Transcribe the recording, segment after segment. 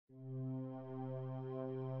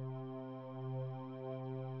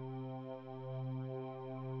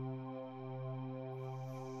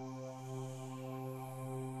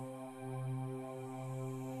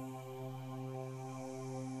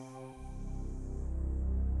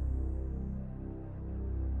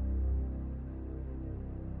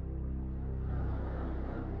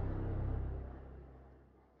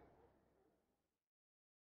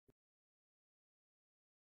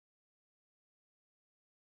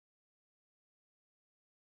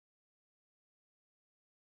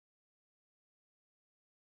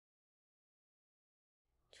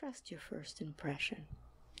Trust your first impression.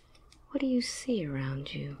 What do you see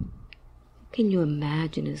around you? What can you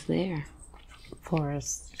imagine is there?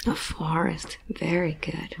 Forest. A forest. Very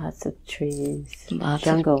good. Lots of trees. Lots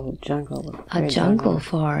jungle. A jungle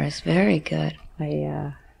forest. Very good.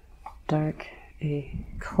 A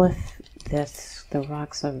cliff that's, the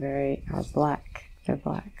rocks are black. They're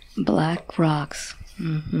black. Black rocks.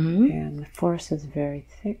 Mm-hmm. And the forest is very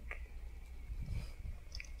thick.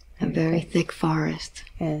 A very thick forest.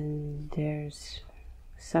 And there's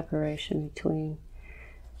separation between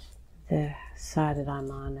the side that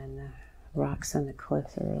I'm on and the rocks and the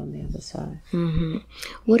cliffs are on the other side. Mm-hmm.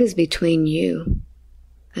 What is between you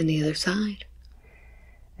and the other side?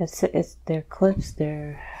 It's their cliffs.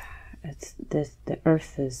 The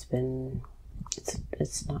earth has been.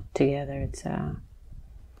 It's not together. And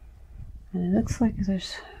it looks like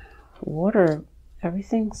there's water.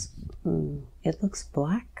 Everything's. It looks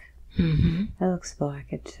black. Mm-hmm. It looks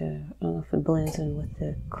black. I don't know if it blends in with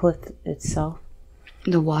the cliff itself.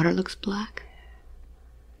 The water looks black?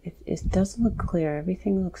 It doesn't look clear.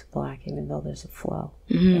 Everything looks black, even though there's a flow.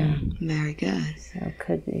 Mm-hmm. Yeah. Very good. So it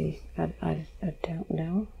could be. I don't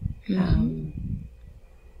know. Mm-hmm.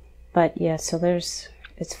 But yeah, so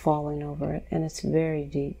it's falling over it, and it's very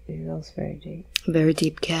deep. It goes very deep. Very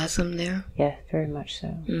deep chasm there? Yeah, very much so.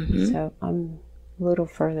 Mm-hmm. So I'm a little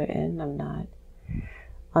further in. I'm not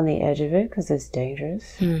on the edge of it because it's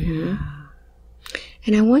dangerous. Mm-hmm.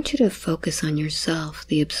 And I want you to focus on yourself,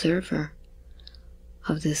 the observer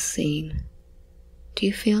of this scene. Do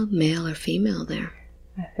you feel male or female there?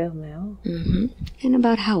 I feel male. Mm-hmm. And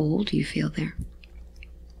about how old do you feel there?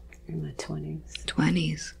 In my 20s.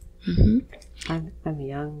 20s. Mm-hmm. I'm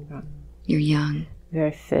young. You're young.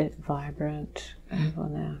 Very fit, vibrant. I have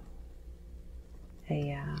on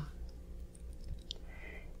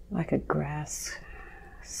like a grass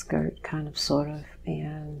skirt, kind of, sort of,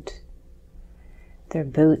 and they're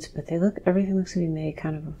boots, but everything looks to be made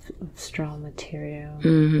kind of strong material.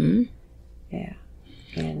 Mm-hmm. Yeah.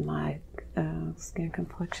 And my skin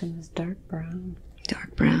complexion is dark brown.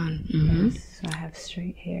 Dark brown. Mm-hmm. Yes, I have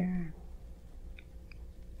straight hair.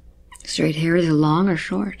 Straight hair, is it long or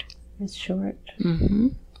short? It's short. Mm-hmm.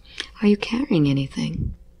 Are you carrying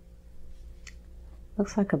anything?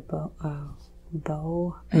 Looks like a bow.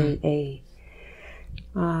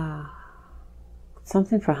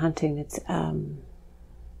 Something for hunting. It's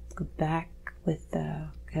back with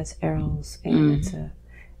has arrows, and it's a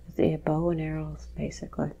bow and arrows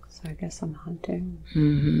basically. So I guess I'm hunting.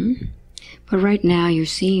 Mm-hmm. But right now you're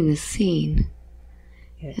seeing the scene.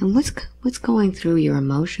 Yes. And what's going through your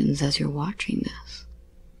emotions as you're watching this?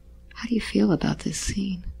 How do you feel about this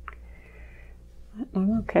scene?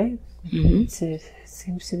 I'm okay. Mm-hmm. It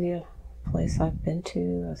seems to be a place I've been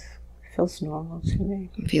to. It feels normal to me.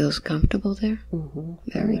 Feels comfortable there? Mm-hmm.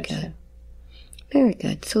 Very good. Very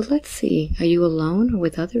good. So let's see. Are you alone or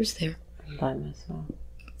with others there? I'm by myself.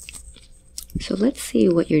 So let's see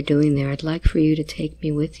what you're doing there. I'd like for you to take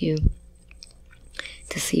me with you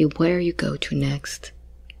to see where you go to next.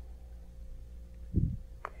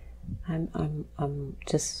 I'm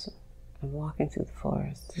walking through the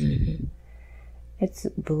forest. Mm-hmm. It's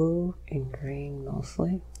blue and green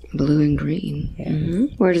mostly. Blue and green. Yes. Mm-hmm.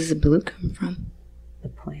 Where does the blue come from? The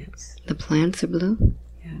plants. The plants are blue?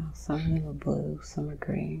 Yeah, some of them are blue, some are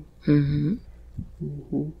green. Mm-hmm.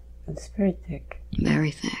 Mm-hmm. It's very thick.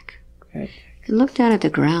 Very thick. Very thick. And look down at the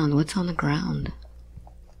ground. What's on the ground?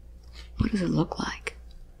 What does it look like?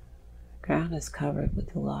 The ground is covered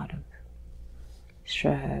with a lot of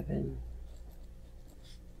shrub, and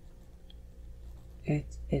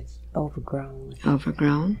it's overgrown.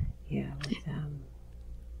 Overgrown? Yeah, with,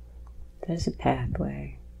 there's a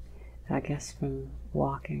pathway, I guess, from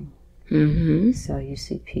walking. Mm-hmm. So you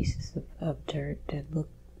see pieces of dirt that look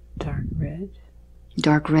dark red.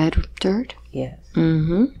 Dark red dirt? Yes.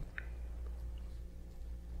 Mm-hmm.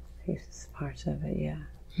 Pieces, parts of it, yeah.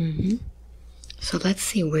 Mm-hmm. So let's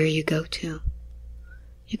see where you go to.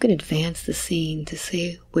 You can advance the scene to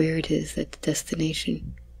see where it is that the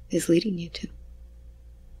destination is leading you to.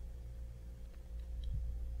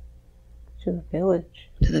 To the village.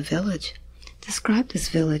 To the village. Describe this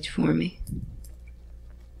village for me.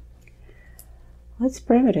 Well, it's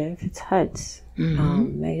primitive. It's huts,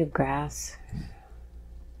 Mm-hmm. made of grass,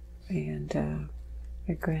 and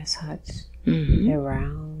they're grass huts. Mm-hmm. They're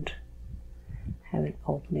round, have an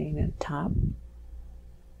opening at the top.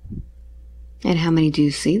 And how many do you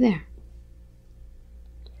see there?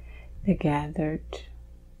 They're gathered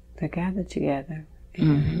together,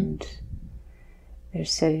 and they're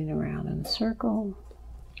sitting around in a circle.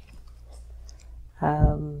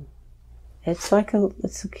 It's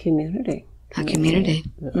a community. A community.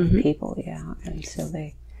 People, yeah. And so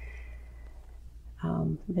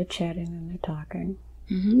they're chatting and they're talking.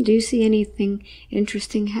 Do you see anything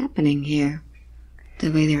interesting happening here?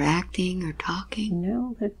 The way they're acting or talking?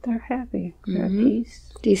 No, they're happy. They're at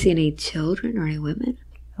peace. Do you see any children or any women?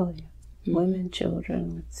 Oh, yeah. Women,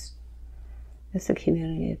 children. It's a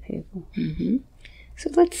community of people. So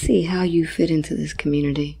let's see how you fit into this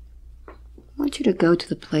community. I want you to go to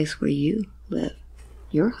the place where you live,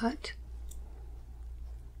 your hut.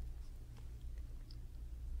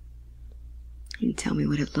 And tell me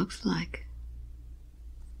what it looks like.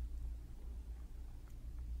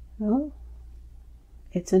 Well,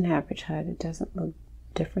 it's an average hut. It doesn't look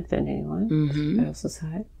different than anyone else's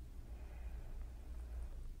hut.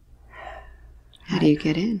 How do you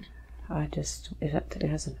get in? It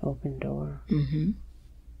has an open door.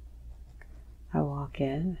 I walk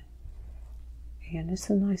in, and it's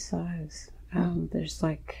a nice size. There's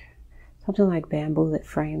like something like bamboo that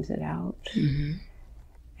frames it out.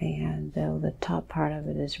 And though the top part of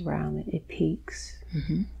it is round, it peaks.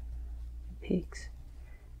 It peaks.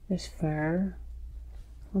 There's fur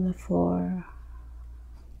on the floor.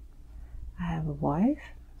 I have a wife.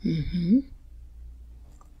 She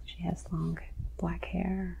has long black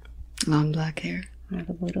hair. Long black hair. I have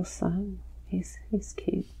a little son. He's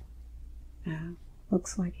cute.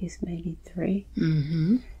 Looks like he's maybe 3.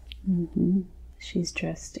 She's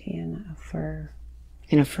dressed in a fur.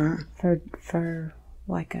 In a fur? Fur,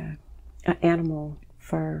 like an animal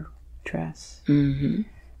fur dress.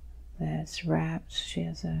 That's wrapped. She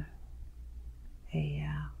has a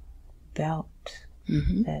belt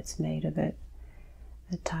that's made of it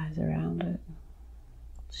that ties around it.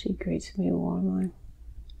 She greets me warmly.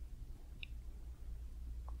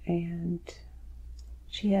 And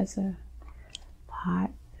she has a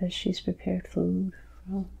pot that she's prepared food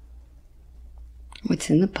from. What's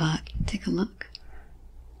in the pot? Take a look.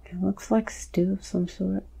 It looks like stew of some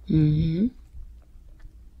sort.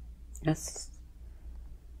 That's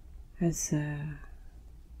a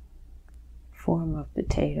form of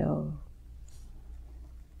potato,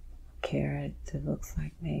 carrot. It looks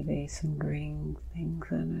like maybe some green things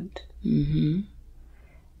in it.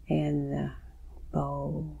 And the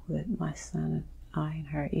bowl that my son and I and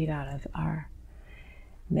her eat out of are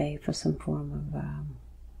made for some form of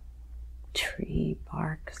tree,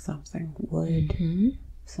 bark, something, wood,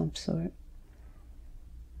 some sort.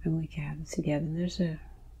 And we gather together. And there's a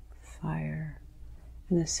fire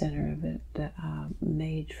in the center of it that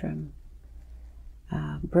made from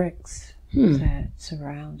bricks that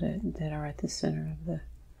surround it, that are at the center of the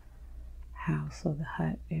house or the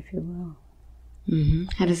hut, if you will.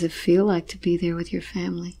 How does it feel like to be there with your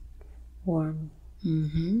family? Warm.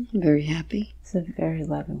 Very happy. It's a very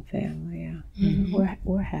loving family, yeah.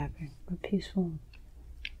 We're happy. We're peaceful.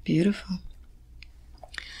 Beautiful.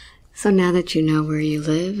 So now that you know where you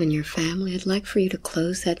live and your family, I'd like for you to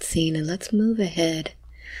close that scene and let's move ahead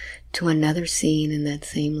to another scene in that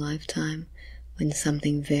same lifetime when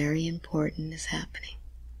something very important is happening.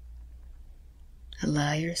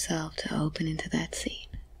 Allow yourself to open into that scene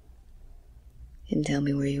and tell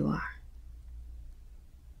me where you are.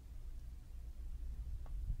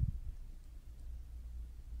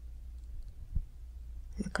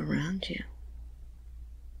 Look around you.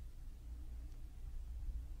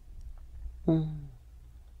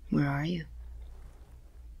 Where are you?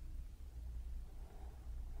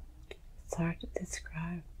 It's hard to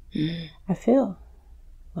describe. I feel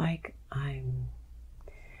like I'm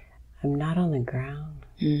not on the ground.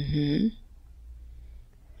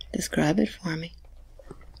 Describe it for me.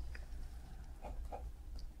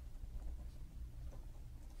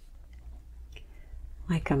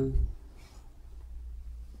 Like I'm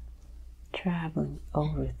traveling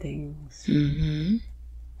over things.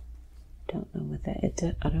 Don't know what that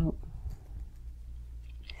is. I don't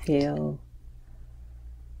feel.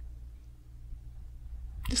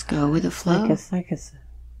 Just go with the flow.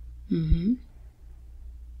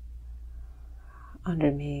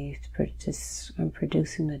 Underneath, I'm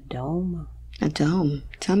producing a dome. A dome.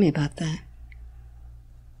 Tell me about that.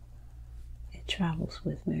 It travels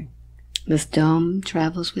with me. This dome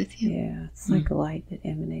travels with you? Yeah, it's like a light that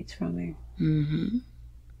emanates from me.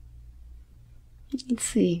 Let's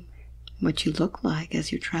see what you look like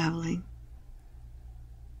as you're traveling.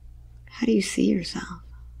 How do you see yourself?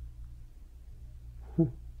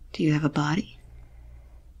 Do you have a body?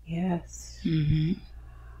 Yes.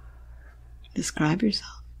 Describe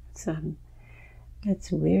yourself.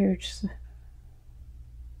 It's weird.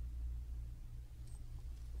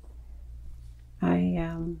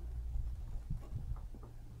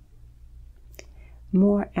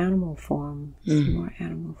 More animal forms. More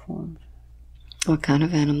animal forms. What kind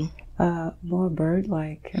of animal? More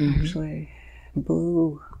bird-like, actually.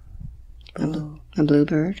 Blue. A blue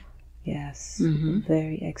bird? Yes.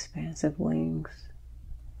 Very expansive wings.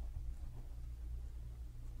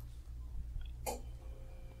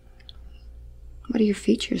 What do your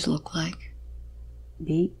features look like?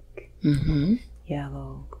 Beak.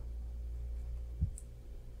 Yellow.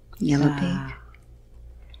 Yellow beak.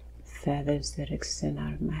 Feathers that extend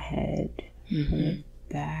out of my head.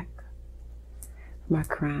 Back. My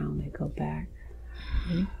crown, they go back.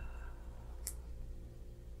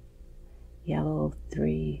 Yellow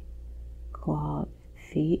 3-clawed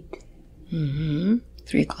feet.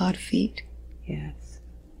 3-clawed feet? Yes.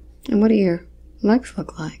 And what do your legs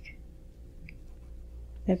look like?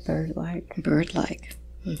 They're bird-like. Bird-like.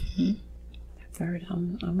 Bird.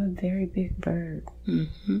 I'm a very big bird.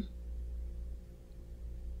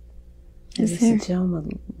 This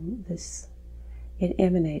gentleman, it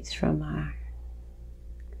emanates from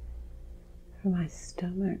my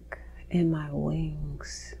stomach and my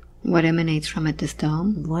wings. What emanates from it, this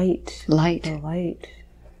dome? Light. Light. The light.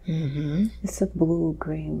 It's a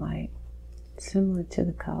blue-green light, similar to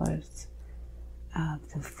the colors of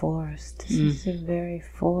the forest. This is a very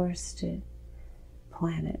forested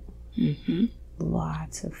planet.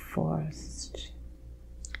 Lots of forest.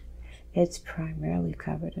 It's primarily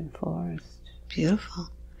covered in forest. Beautiful.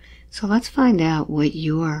 So let's find out what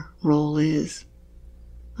your role is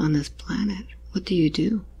on this planet. What do you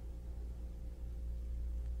do?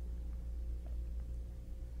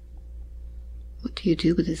 What do you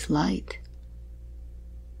do with this light?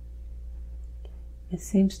 It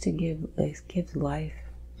seems to gives life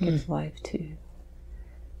to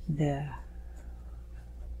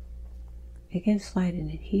it gives light and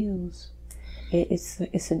it heals.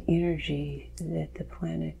 It's an energy that the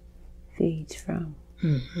planet feeds from.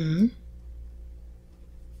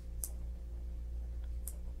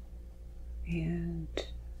 And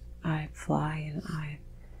I fly and I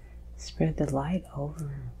spread the light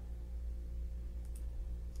over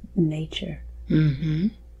nature.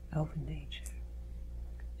 Over nature.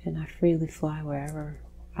 And I freely fly wherever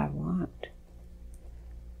I want.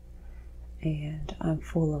 And I'm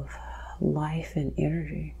full of life and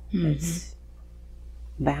energy. It's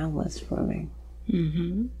boundless for me.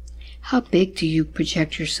 How big do you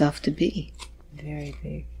project yourself to be? Very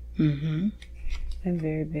big. I'm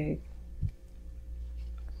very big.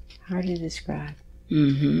 Hard to describe.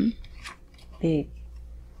 Big.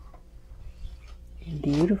 And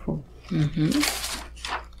beautiful.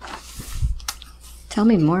 Tell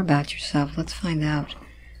me more about yourself. Let's find out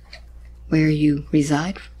where you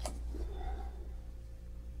reside.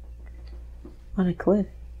 On a cliff.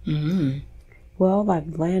 Well,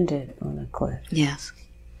 I've landed on a cliff. Yes.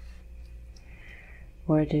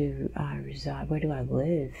 Where do I reside? Where do I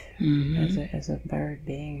live as a bird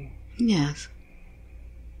being? Yes.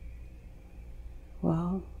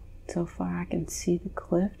 Well, so far I can see the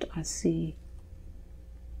cliff. I see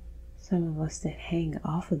some of us that hang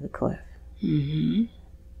off of the cliff.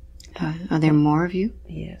 Are there more of you?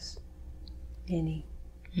 Yes. Many.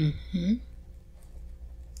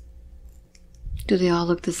 Do they all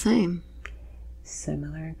look the same?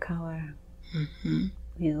 Similar in color.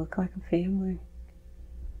 We look like a family.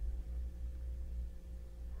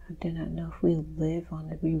 I do not know if we live on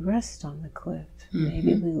it. We rest on the cliff.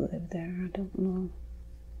 Maybe we live there. I don't know.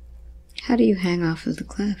 How do you hang off of the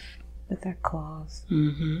cliff? With our claws.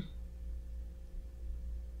 In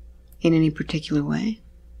any particular way?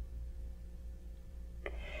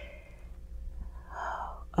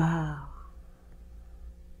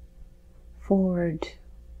 Forward.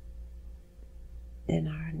 Then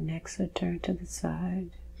our necks are turned to the side.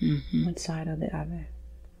 One side or the other.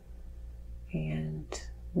 And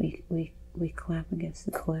we clamp against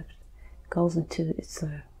the cliff. Goes into it's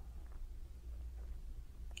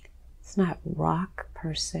not rock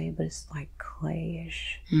per se, but it's like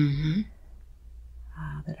clayish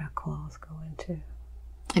that our claws go into.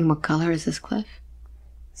 And what color is this cliff?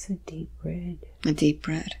 It's a deep red. A deep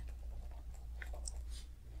red.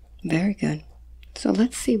 Very good. So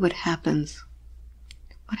let's see what happens.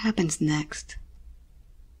 What happens next?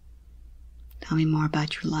 Tell me more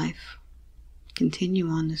about your life. Continue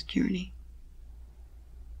on this journey.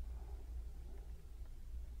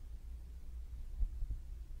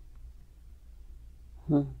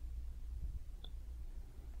 What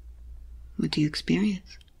do you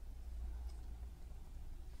experience?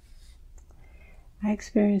 I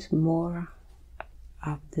experience more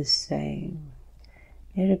of the same.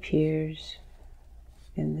 It appears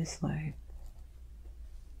in this life.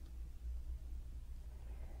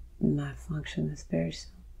 My function is very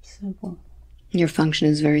simple. Your function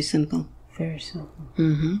is very simple. Very simple.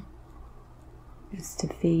 Mm-hmm. It's to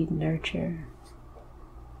feed, nurture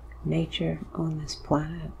nature on this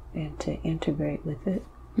planet and to integrate with it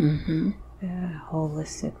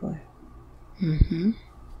holistically. Mm-hmm.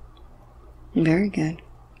 Very good.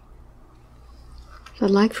 So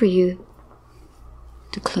I'd like for you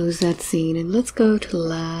to close that scene, and let's go to the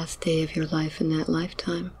last day of your life in that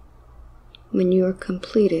lifetime, when you are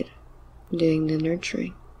completed doing the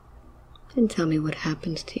nurturing, and tell me what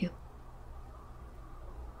happens to you.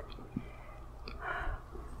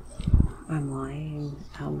 I'm lying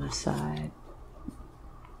on my side.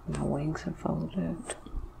 My wings are folded.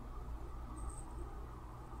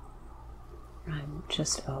 I'm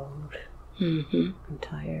just old. Mm-hmm. I'm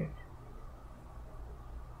tired.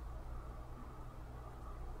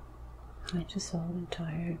 I'm just old and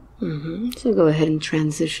tired. Mm-hmm. So go ahead and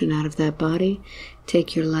transition out of that body.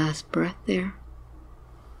 Take your last breath there.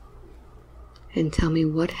 And tell me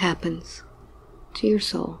what happens to your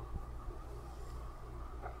soul.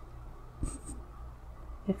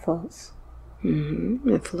 It floats. Mm-hmm.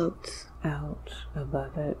 It floats out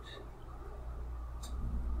above it.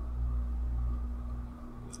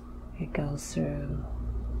 It goes through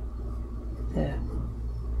the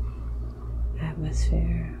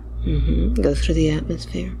atmosphere. Mm-hmm. Goes through the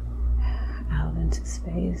atmosphere. Out into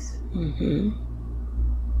space. Mm-hmm.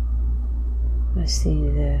 I see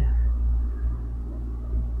the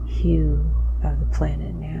hue of the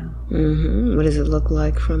planet now. Mm-hmm. What does it look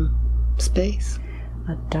like from space?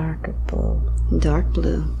 A darker blue. Dark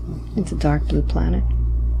blue. It's a dark blue planet.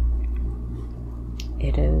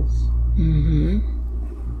 It is. Mm-hmm.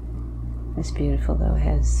 It's beautiful though. It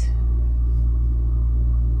has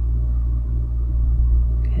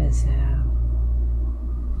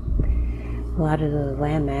a lot of the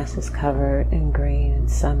landmass is covered in green, and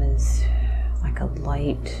some is like a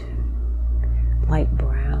light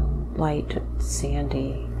brown, light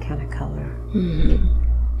sandy kind of color.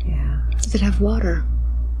 Mm-hmm. Yeah. Does it have water?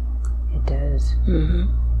 It does. Mm-hmm.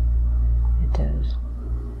 It does.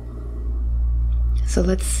 So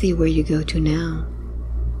let's see where you go to now.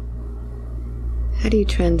 How do you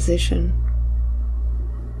transition?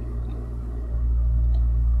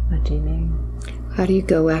 What do you mean? How do you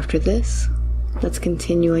go after this? Let's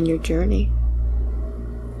continue on your journey.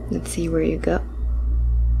 Let's see where you go.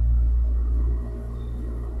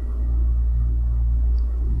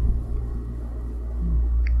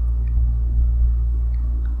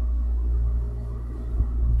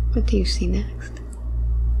 What do you see next?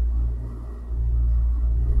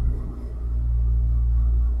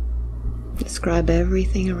 Describe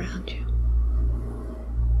everything around you.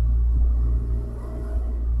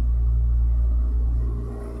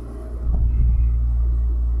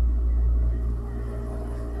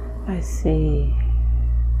 I see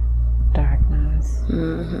darkness.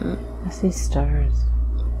 Mm-hmm. I see stars.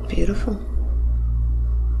 Beautiful.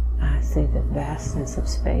 I see the vastness of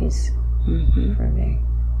space Mm-hmm. for me.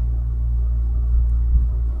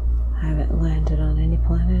 I haven't landed on any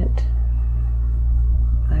planet.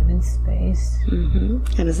 I'm in space. Mm-hmm.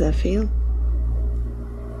 How does that feel?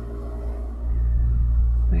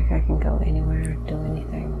 Like I can go anywhere, do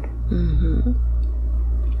anything. Mm-hmm.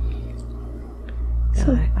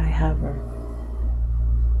 So I hover.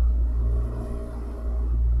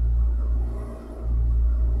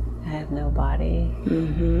 I have no body.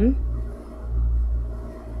 Mm-hmm.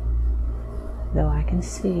 Though I can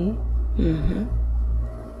see. Mm-hmm.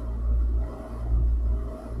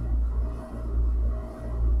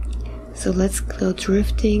 So let's go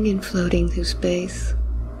drifting and floating through space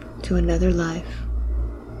to another life,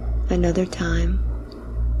 another time,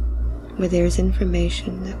 where there's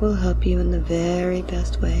information that will help you in the very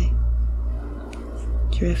best way.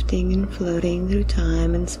 Drifting and floating through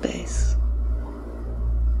time and space.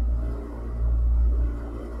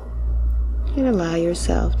 And allow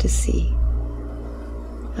yourself to see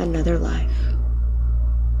another life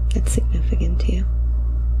that's significant to you.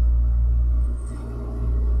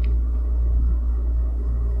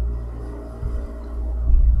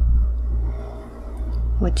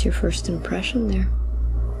 What's your first impression there?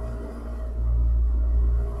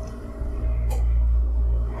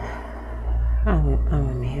 I'm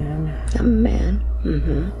a man. I'm a man.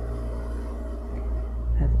 Mm-hmm.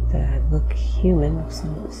 I look human of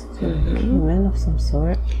some human of some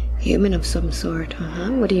sort. Human of some sort.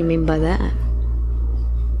 What do you mean by that?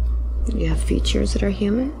 You have features that are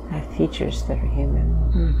human? I have features that are human.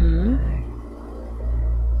 Mm-hmm.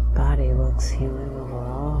 My body looks human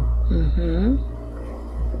overall. Mm-hmm.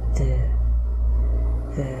 The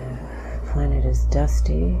planet is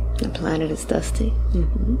dusty. The planet is dusty.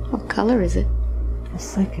 Mm-hmm. What color is it?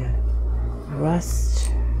 It's like a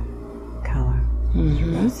rust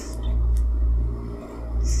Rust.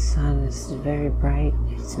 The sun is very bright.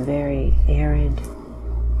 It's very arid,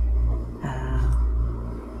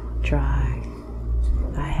 dry.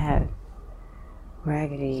 I have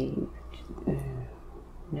raggedy,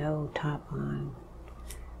 no top on,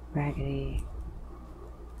 raggedy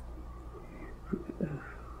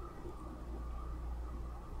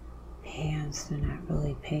pants. They're not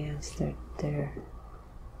really pants.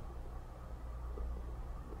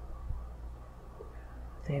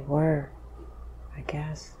 They were, I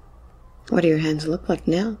guess. What do your hands look like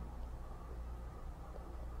now?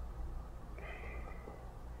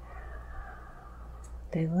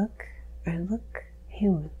 I look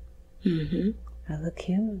human. Mm-hmm. I look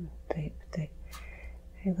human. They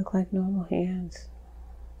look like normal hands.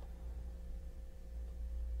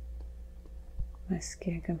 My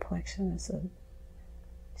skin complexion is a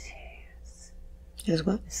Is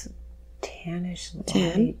what? It's tannish light.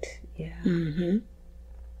 Tan? Yeah. Mm-hmm.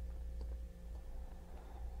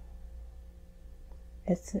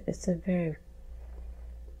 Existence is very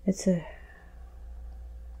it's a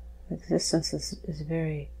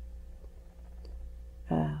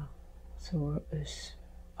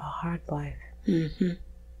hard life. Mm-hmm.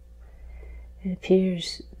 It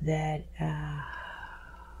appears that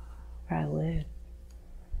where I live,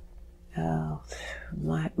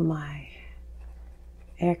 my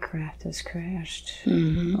aircraft has crashed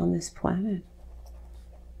on this planet,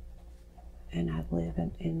 and I live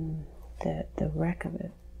in the wreck of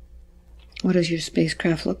it. What does your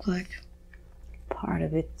spacecraft look like? Part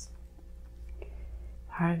of it's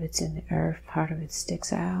in the earth, part of it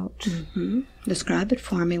sticks out. Mm-hmm. Describe it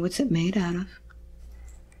for me. What's it made out of?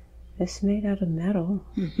 It's made out of metal.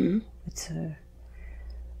 Mm-hmm. It's a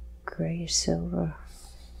grayish silver,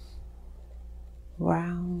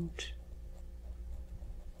 round,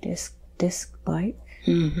 disc-like,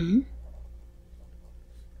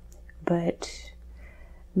 but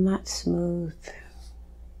not smooth.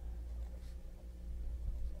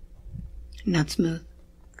 Not smooth.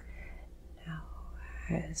 No,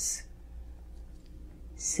 has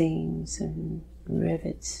seams and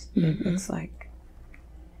rivets. It looks like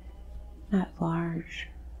not large,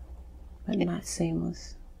 but not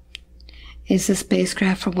seamless. Is the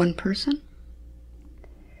spacecraft for one person?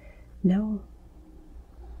 No.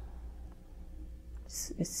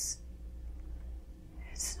 It's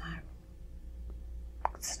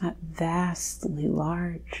not vastly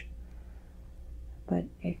large, but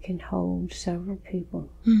it can hold several people.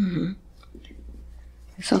 Mm-hmm.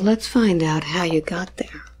 So let's find out how you got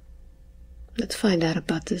there. Let's find out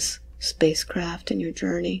about this spacecraft and your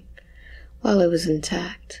journey while it was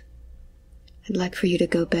intact. I'd like for you to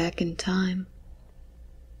go back in time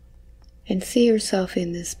and see yourself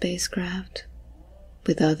in this spacecraft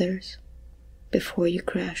with others before you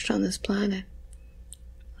crashed on this planet.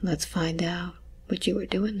 Let's find out what you were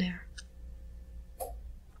doing there.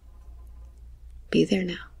 Be there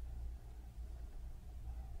now.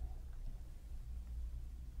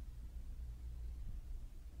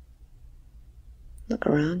 Look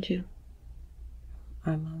around you.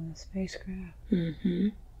 I'm on the spacecraft. Mm-hmm.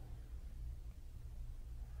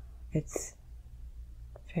 It's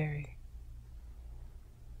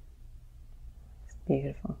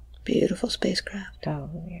beautiful. Beautiful spacecraft. Oh,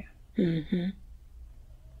 yeah. Mm-hmm.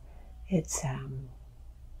 It's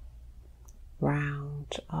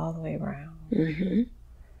round, all the way round. Mm-hmm.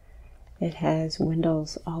 It has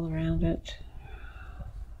windows all around it.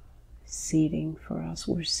 Seating for us.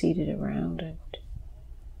 We're seated around it.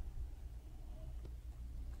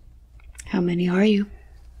 How many are you?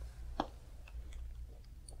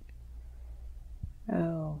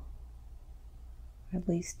 Oh, at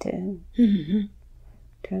least 10. Mm-hmm.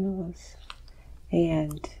 10 of us.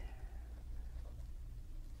 And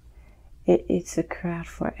it's a craft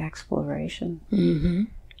for exploration. Mm-hmm.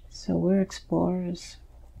 So we're explorers.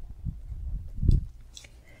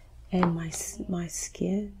 And my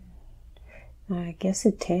skin, I guess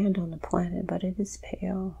it tanned on the planet, but it is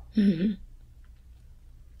pale. Mm-hmm.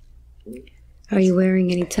 Are you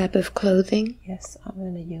wearing any type of clothing? Yes, I'm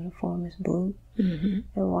in a uniform. It's blue Mm-hmm.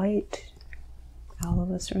 and white. All of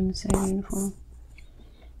us are in the same uniform.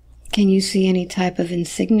 Can you see any type of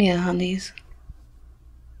insignia on these?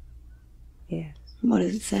 Yes. What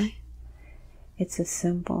does it say? It's a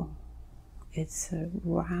symbol. It's a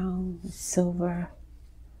round silver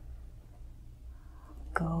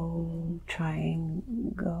gold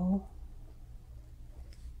triangle.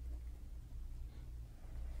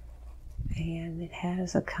 And it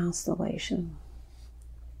has a constellation.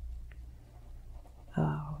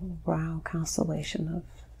 A round constellation of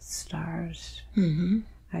stars. Mm-hmm.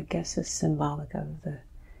 I guess it's symbolic of the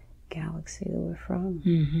galaxy that we're from.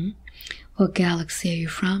 Mm-hmm. What galaxy are you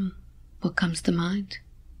from? What comes to mind?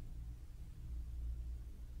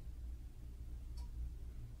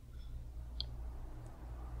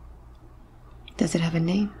 Does it have a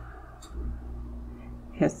name?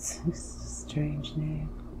 It's a strange name.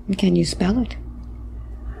 Can you spell it?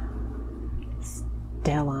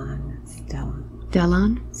 Stellon.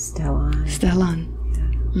 Delon? Stellon. Stellon.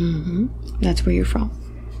 Yeah. Mm-hmm. That's where you're from.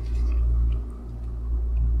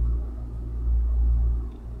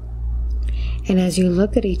 And as you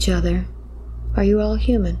look at each other, are you all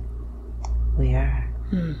human? We are.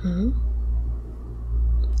 Mm-hmm.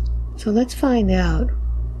 So let's find out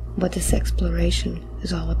what this exploration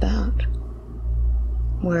is all about.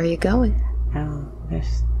 Where are you going?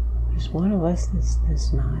 There's one of us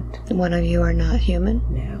that's not. One of you are not human?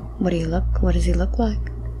 No. What does he look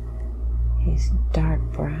like? He's dark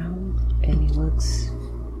brown and he looks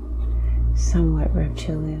somewhat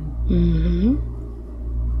reptilian. Mm-hmm.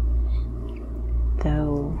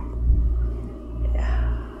 Though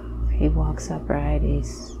he walks upright,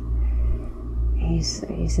 he's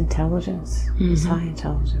intelligence. Mm-hmm. He's high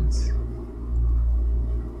intelligence.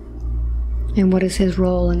 And what is his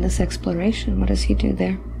role in this exploration? What does he do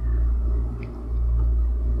there?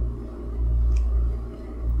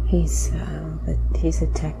 He's a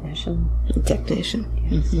technician. A technician.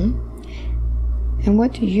 Yes. Mm-hmm. And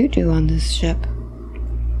what do you do on this ship?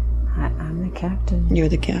 I'm the captain. You're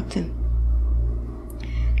the captain.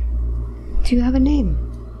 Do you have a name?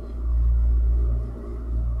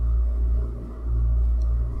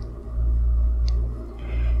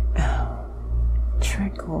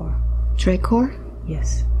 Tricor. Tricor?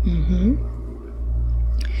 Yes. Mm-hmm.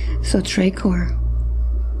 So Tricor,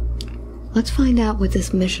 let's find out what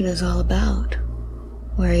this mission is all about.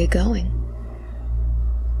 Where are you going?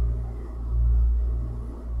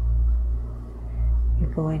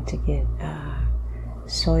 We're going to get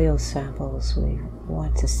soil samples. We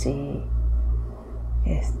want to see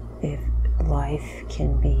if life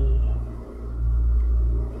can be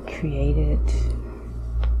created,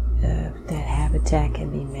 if that habitat can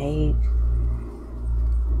be made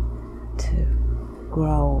to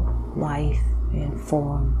grow life and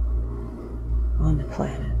form on the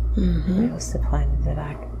planet. Mm-hmm. It was the planet that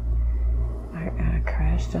I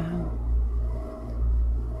crashed on.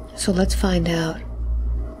 So let's find out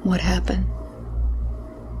what happened.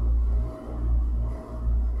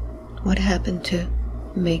 What happened to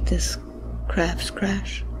make this craft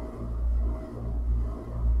crash?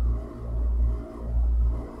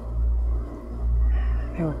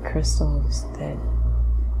 There were crystals that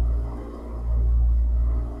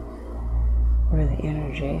were the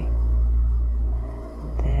energy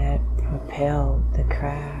that propelled the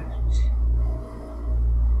craft.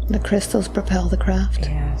 The crystals propel the craft?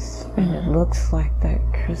 Yes, and it looks like the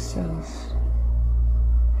crystals,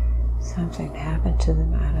 something happened to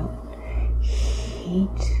them.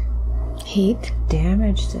 Heat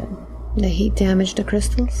damaged them. The heat damaged the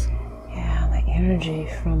crystals? Yeah, the energy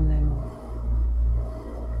from them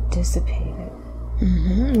dissipated.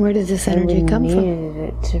 Mm-hmm. Where did this energy come from? We needed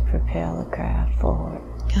it to propel the craft forward.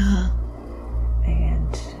 Uh-huh.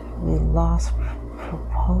 And we lost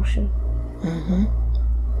propulsion. Mm-hmm.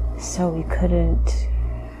 So we couldn't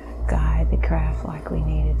guide the craft like we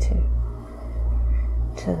needed to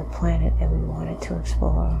the planet that we wanted to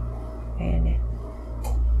explore, and it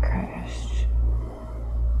crashed.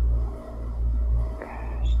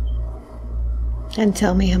 And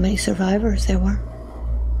tell me how many survivors there were.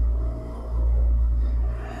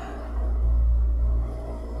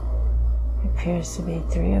 It appears to be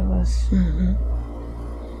 3 of us. Mm-hmm.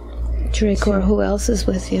 Tricor, who else is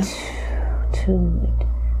with you? 2,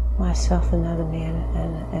 myself, another man,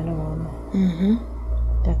 and a woman. Mm-hmm.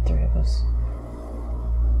 The 3 of us.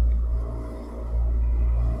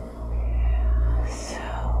 So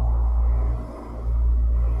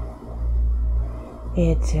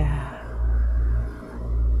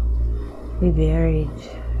we buried,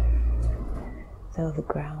 though the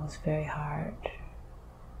ground was very hard,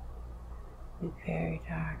 we buried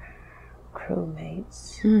our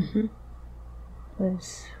crewmates. Mm-hmm. It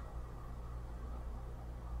was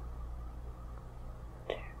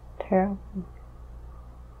terrible.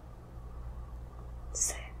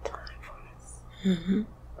 Sad time for us. Mm-hmm.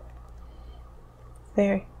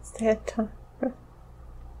 Very sad time for us.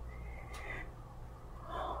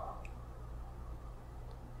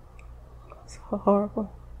 It was horrible.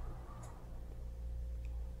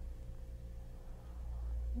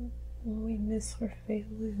 We miss our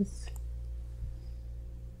families.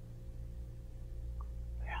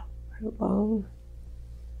 We're alone.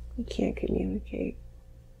 We can't communicate.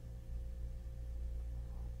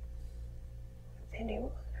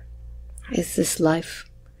 Is this life?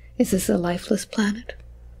 Is this a lifeless planet?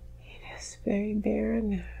 It is very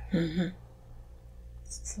barren. Mm-hmm.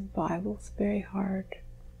 Survival's very hard.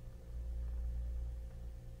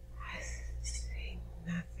 I see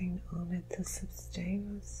nothing on it to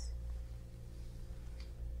sustain us.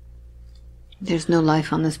 There's no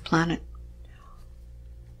life on this planet.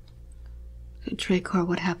 So, Tracor,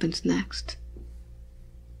 what happens next?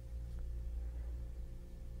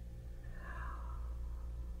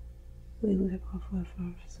 We live off of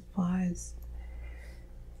our supplies.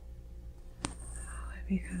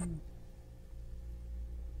 We become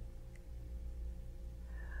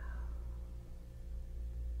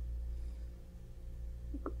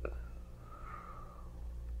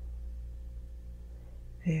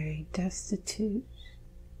very destitute.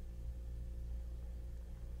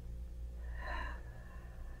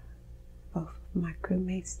 Both of my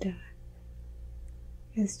crewmates died.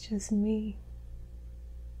 It's just me.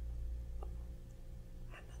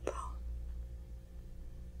 I'm alone.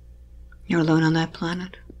 You're alone on that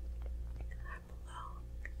planet? I'm alone.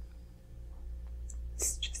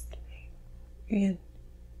 It's just me. And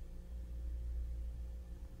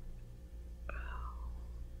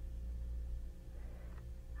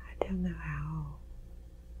I don't know how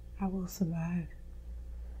I will survive.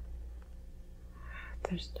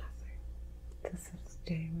 There's nothing to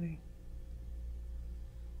sustain me.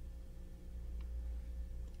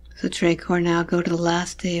 So, Tracor, now go to the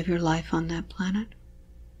last day of your life on that planet.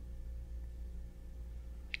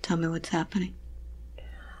 Tell me what's happening.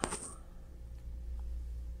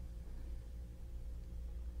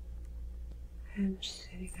 I'm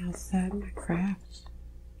sitting outside my craft,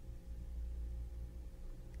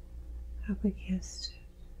 up against it,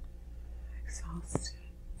 exhausted.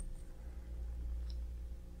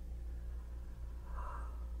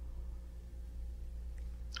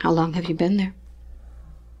 How long have you been there?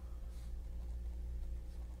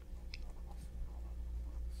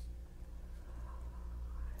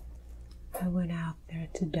 I went out there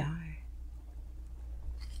to die.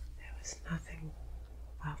 There was nothing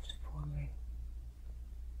left for me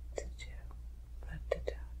to do but to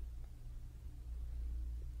die.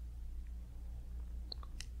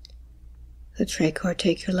 So, Tracor,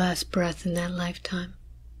 take your last breath in that lifetime.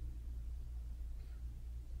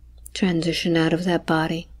 Transition out of that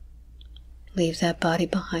body. Leave that body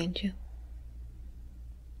behind you.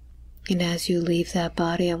 And as you leave that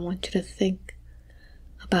body, I want you to think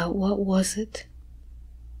about what was it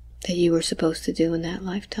that you were supposed to do in that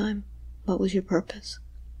lifetime. What was your purpose?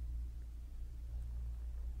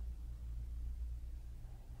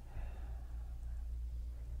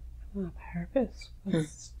 My purpose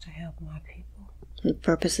was to help my people. The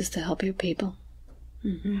purpose is to help your people.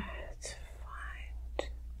 Mm-hmm. To find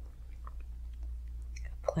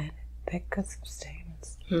a planet that could sustain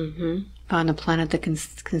us. Mm-hmm. Find a planet that can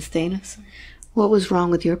sustain us. What was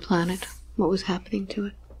wrong with your planet? What was happening to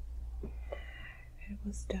it? It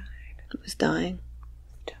was dying. It was dying.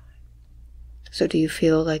 So do you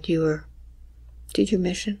feel like you did your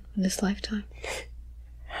mission in this lifetime?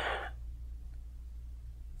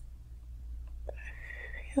 I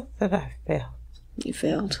feel that I failed. You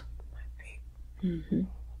failed. Mm-hmm.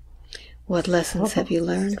 What lessons have you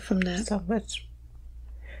learned from that? So much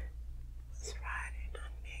was riding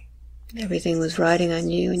on me. Everything was riding on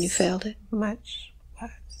you and you failed it? Much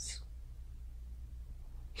was.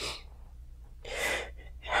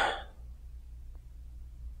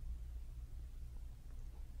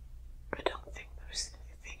 I don't think there's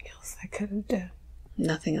anything else I could have done.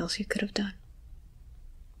 Nothing else you could have done.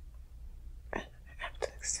 And I have to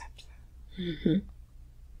accept that. Mm-hmm.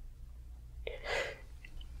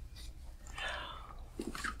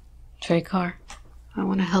 Tracor, I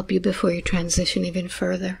want to help you before you transition even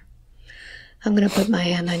further. I'm going to put my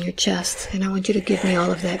hand on your chest and I want you to give me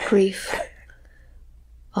all of that grief.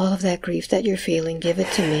 All of that grief that you're feeling, give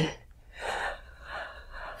it to me.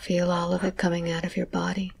 Feel all of it coming out of your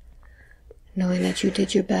body, knowing that you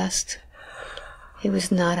did your best. It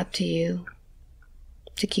was not up to you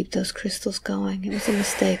to keep those crystals going. It was a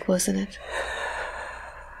mistake, wasn't it?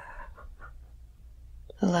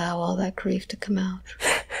 Allow all that grief to come out,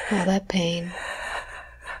 all that pain.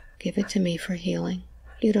 Give it to me for healing.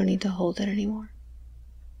 You don't need to hold it anymore.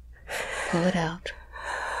 Pull it out.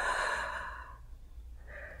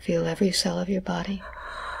 Feel every cell of your body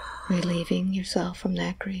relieving yourself from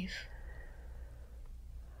that grief.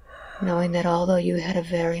 Knowing that although you had a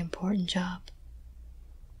very important job,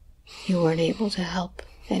 you weren't able to help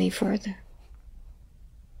any further.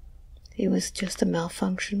 It was just a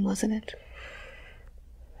malfunction, wasn't it?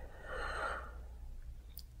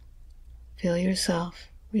 Feel yourself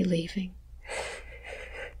relieving.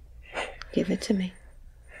 Give it to me.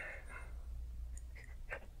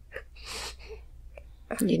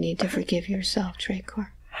 You need to forgive yourself,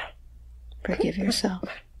 Tracor. Forgive yourself.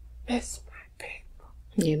 Miss my people.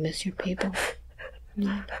 You miss your people.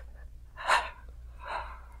 Yeah.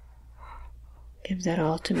 Give that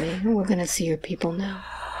all to me. We're going to see your people now.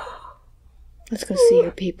 Let's go see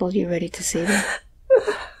your people. You ready to see them?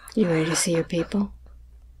 You ready to see your people?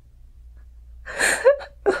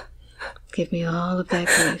 Give me all of that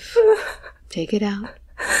grief. Take it out.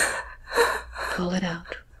 Pull it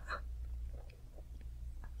out.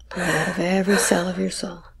 Pull it out of every cell of your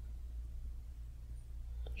soul.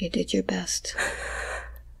 You did your best.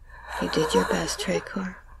 You did your best,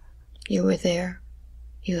 Tracor. You were there.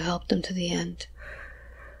 You helped them to the end.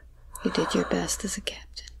 You did your best as a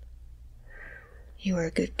captain. You were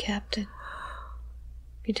a good captain.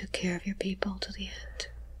 You took care of your people to the end.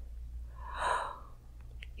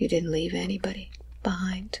 You didn't leave anybody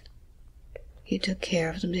behind. You took care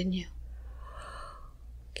of them, didn't you?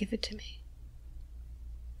 Give it to me.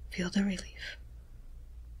 Feel the relief.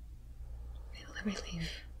 Feel the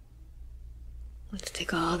relief. Let's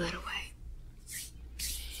take all that away.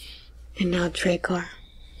 And now, Tracor,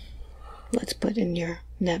 let's put in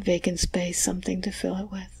that vacant space something to fill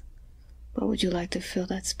it with. What would you like to fill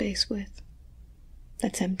that space with?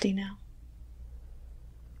 That's empty now.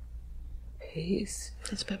 Peace.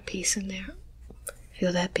 Let's put peace in there.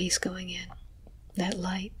 Feel that peace going in. That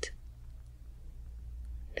light.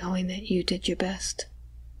 Knowing that you did your best.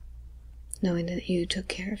 Knowing that you took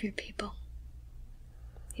care of your people.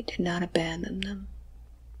 You did not abandon them.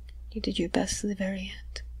 You did your best to the very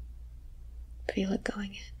end. Feel it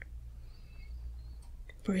going in.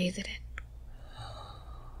 Breathe it in.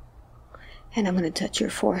 And I'm going to touch your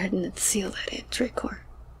forehead and seal that in, Tracor.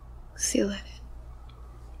 Seal that in.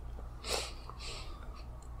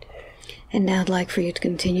 And now I'd like for you to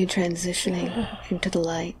continue transitioning into the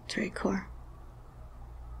light, Tracor.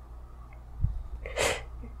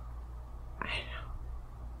 I know.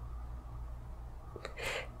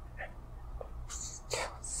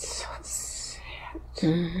 So sad.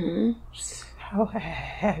 Mm-hmm. So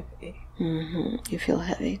heavy. Mm-hmm. You feel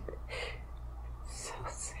heavy. So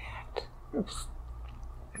sad.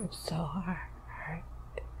 I'm so hurt.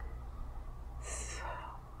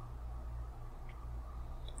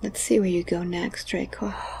 Let's see where you go next,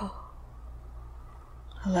 Tracor.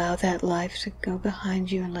 Allow that life to go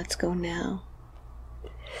behind you, and let's go now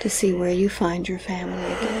to see where you find your family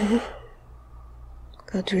again.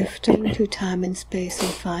 Go drifting through time and space and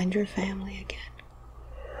find your family again.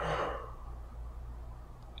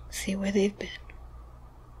 See where they've been.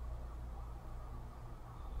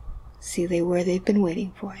 See where they've been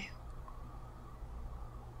waiting for you.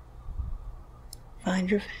 Find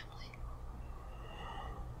your family.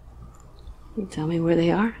 You tell me where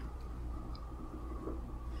they are.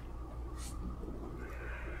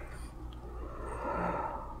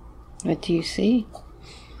 What do you see?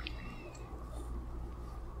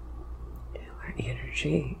 We're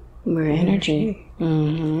energy. We're energy.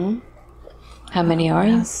 Mm-hmm. How many are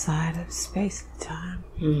you? Outside of space and time.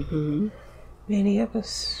 Mm-hmm. Many of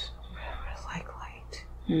us are like light.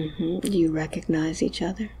 Mm-hmm. Do you recognize each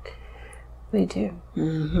other? We do.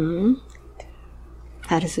 Mm-hmm.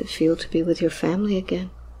 How does it feel to be with your family again?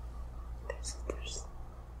 There's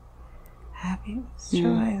happiness,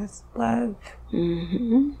 joy, there's love.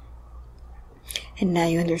 Mm-hmm. And now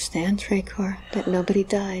you understand, Tracor, that nobody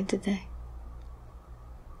died, did they?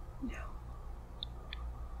 No.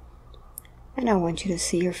 And I want you to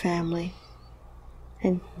see your family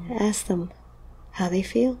and ask them how they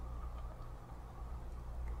feel.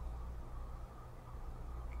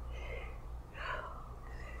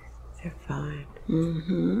 They're fine.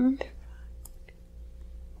 Mm-hmm.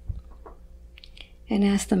 And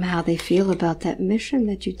ask them how they feel about that mission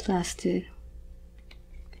that you last did.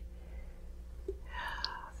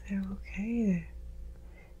 They're okay.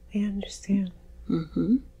 They understand.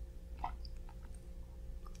 Mm-hmm.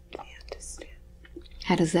 They understand.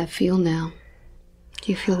 How does that feel now?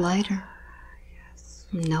 Do you feel lighter? Yes.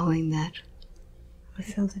 Knowing that. I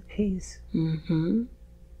feel the peace. Mm-hmm.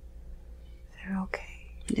 They're okay.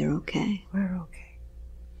 They're okay. We're okay.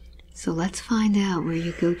 So let's find out where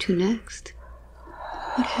you go to next.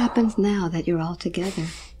 What happens now that you're all together?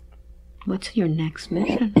 What's your next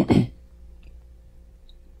mission?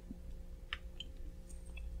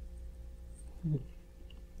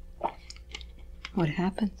 What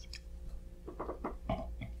happens?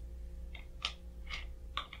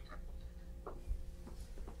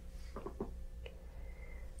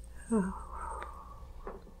 Oh.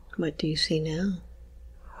 What do you see now?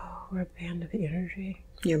 Oh, we're a band of energy.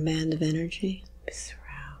 Your band of energy? We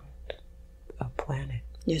surround. planet.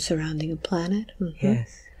 You're surrounding a planet? Mm-hmm.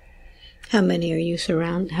 Yes. How many are you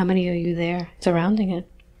there surrounding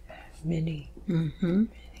it? Many. Mm-hmm.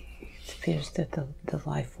 It appears that the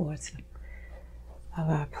life force of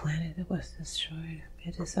our planet that was destroyed,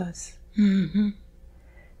 it is us. Mm-hmm.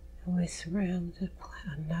 And we surround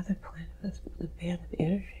another planet with a band of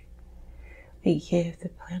energy. We give the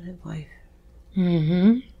planet life.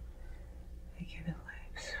 Mm-hmm. We give it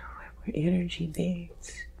life. So we're energy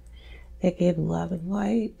beings that give love and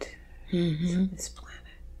light to this planet.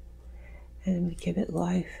 And we give it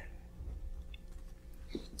life.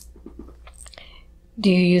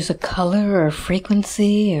 Do you use a color or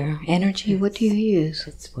frequency or energy? What do you use?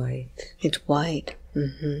 It's white. It's white.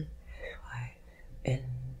 Mm-hmm. It's white. And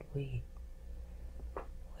we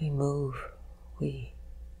move. We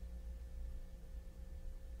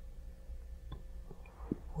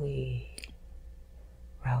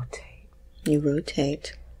rotate. You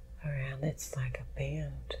rotate. Around. It's like a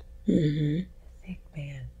band. Mm-hmm. A thick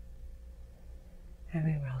band. And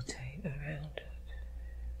we rotate around it.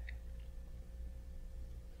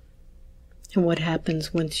 And what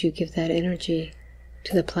happens once you give that energy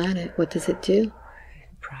to the planet? What does it do?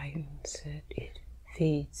 It brightens it. It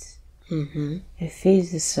feeds. Mm-hmm. It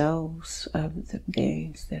feeds the souls of the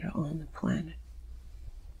beings that are on the planet.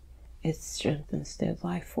 It strengthens their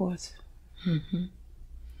life force. Mm-hmm.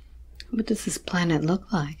 What does this planet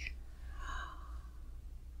look like?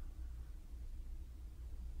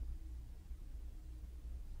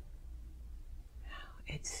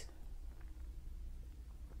 It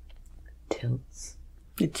tilts.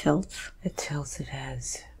 It tilts. It tilts. It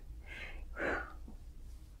has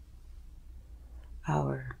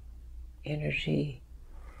our energy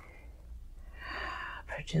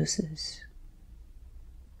produces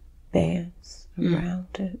bands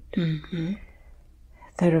around it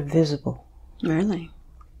that are visible. Really?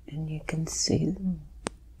 And you can see them.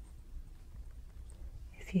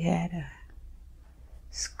 If you had a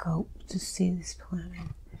scope to see this planet,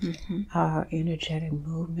 our energetic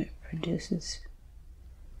movement produces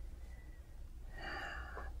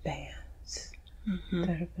bands that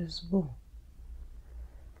are visible.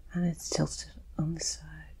 And it's tilted on the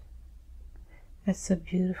side. It's a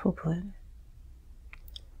beautiful planet.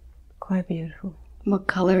 Quite beautiful. What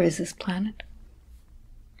color is this planet?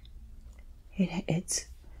 It's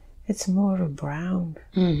more of a brown.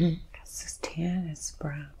 It's tan, it's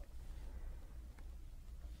brown.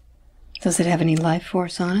 Does it have any life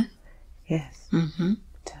force on it? Yes. Mm-hmm.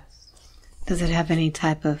 It does. Does it have any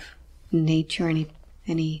type of nature,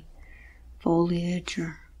 any foliage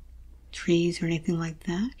or trees or anything like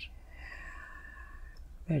that?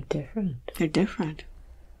 They're different. They're different.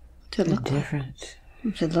 What's it look different. Like?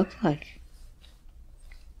 What's it look like?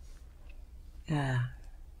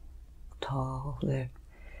 Tall.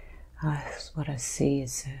 What I see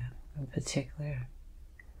is in particular.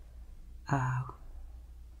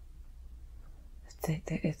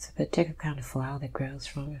 It's a particular kind of flower that grows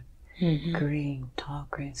from it. Green, tall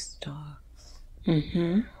green stalks.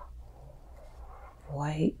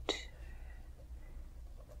 White.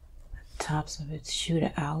 The tops of it shoot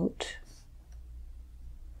out.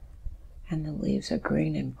 And the leaves are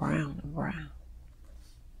green and brown and brown.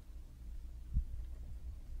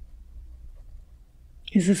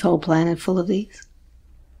 Is this whole planet full of these?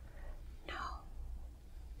 No.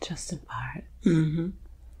 Just in part.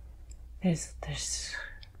 There's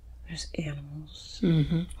animals.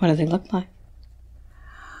 What do they look like?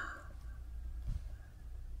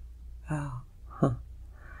 Oh,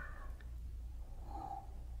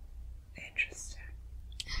 interesting.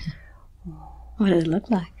 What does it look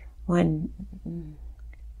like? One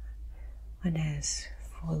has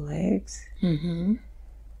 4 legs.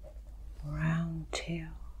 Round tail.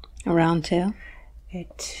 A round tail?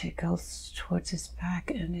 It goes towards its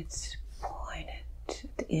back and it's pointed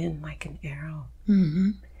at the end like an arrow.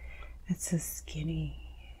 It's a skinny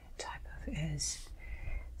type of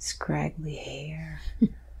scraggly hair.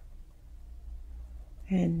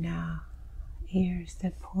 And ears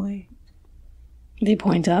that point. They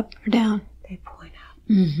point up or down? They point up.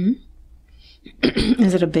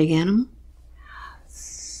 Is it a big animal?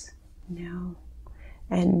 No.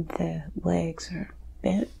 And the legs are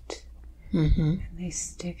bent. And they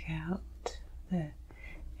stick out. The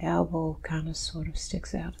elbow kind of sort of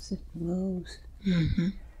sticks out as it moves.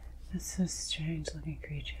 That's a strange looking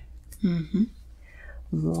creature.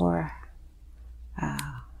 More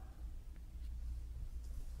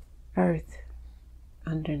earth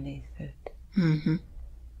underneath it.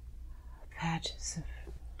 Patches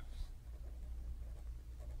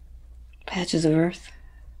of earth.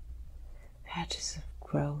 Patches of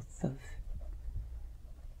growth of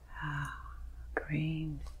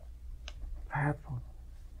green, purple.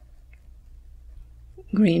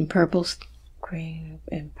 Green, purple. Green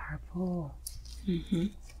and purple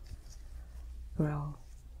grow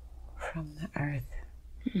from the earth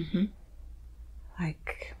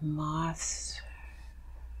like moths.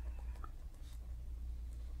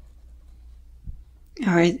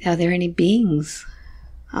 Are there any beings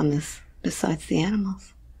on this besides the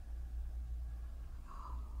animals?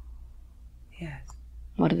 Yes.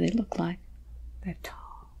 What do they look like? They're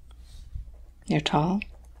tall. They're tall?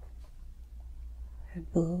 They're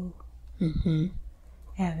blue. Mm-hmm.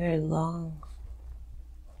 They have very long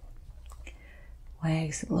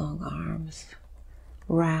legs, long arms,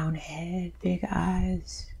 round head, big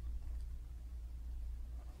eyes.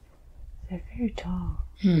 They're very tall,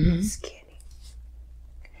 skinny.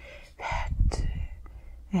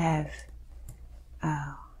 They have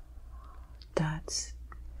dots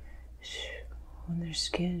on their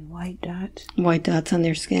skin, white dots. White dots on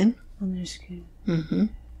their skin? On their skin. Mm-hmm.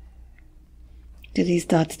 Do these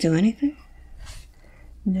dots do anything?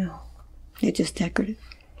 No. They're just decorative?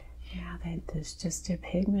 Yeah, that's just their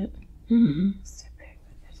pigment. Mm-hmm. It's their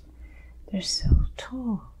pigment. They're so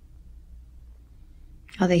tall.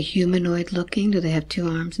 Are they humanoid looking? Do they have 2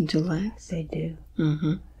 arms and 2 legs? They do.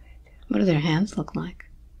 Mm-hmm. What do their hands look like?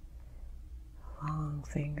 Long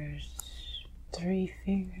fingers, 3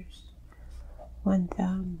 fingers, 1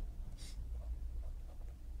 thumb,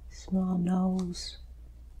 small nose,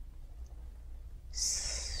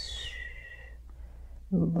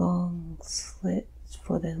 long slits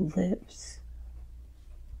for the lips.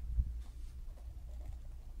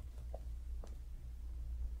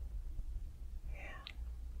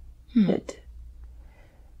 Yeah.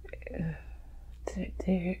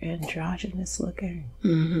 They're androgynous looking.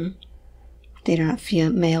 Mm-hmm. They're not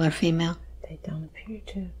male or female? They don't appear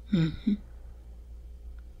to. Mm-hmm.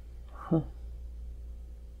 Huh.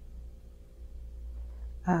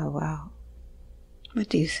 Oh, wow. What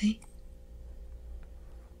do you see?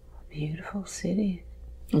 A beautiful city.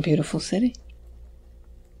 A beautiful city?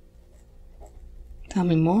 Tell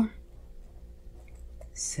me more.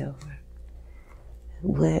 Silver.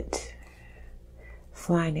 Lit.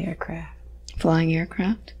 Flying aircraft. Flying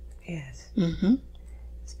aircraft? Yes. Mm-hmm.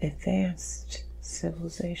 It's advanced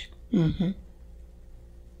civilization. Mm-hmm.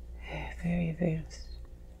 Yeah, very advanced.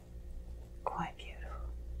 Quite beautiful.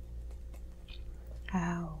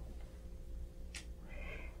 How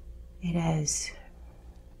it has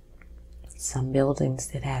some buildings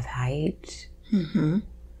that have height. Mm-hmm.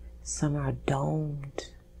 Some are domed.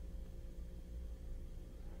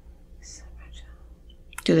 Some are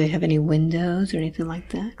domed. Do they have any windows or anything like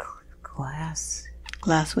that? Glass.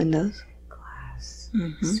 Glass windows? Glass.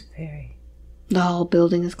 Mm-hmm. It's very... The whole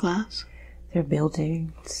building is glass? They're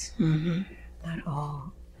buildings. Mm-hmm. Not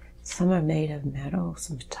all. Some are made of metal,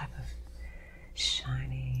 some type of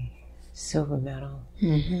shiny silver metal.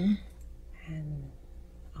 Mm-hmm. And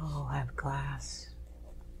all have glass.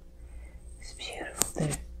 It's beautiful.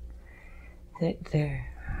 They're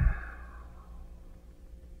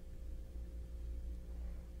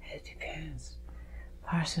it depends.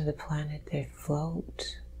 Parts of the planet they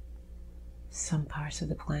float. Some parts of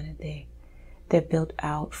the planet they're built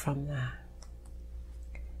out from the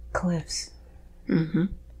cliffs. Mm-hmm.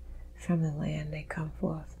 From the land they come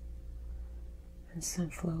forth. And some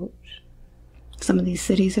float. Some of these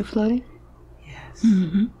cities are floating? Yes.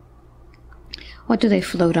 Mm-hmm. What do they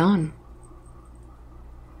float on?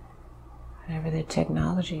 Whatever their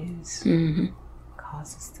technology is,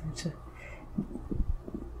 causes them to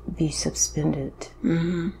be suspended.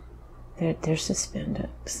 Mm-hmm. They're suspended.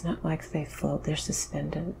 It's not like they float. They're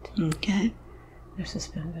suspended. Okay. They're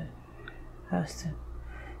suspended. Those the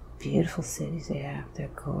beautiful cities they have. They're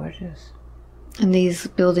gorgeous. And these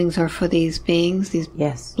buildings are for these beings, these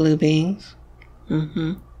Yes. blue beings?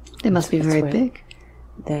 Mm-hmm. They must be very big.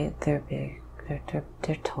 They're big.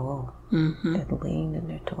 They're tall. Mm-hmm. They're lean and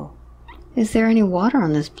they're tall. Is there any water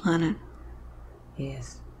on this planet?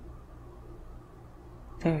 Yes.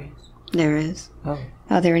 There is. There is. Oh.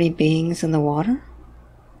 Are there any beings in the water?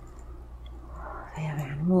 They have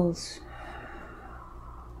animals.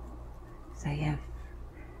 They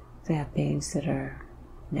have beings that are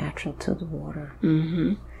natural to the water.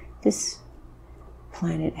 Mm-hmm. This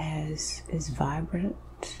planet is vibrant.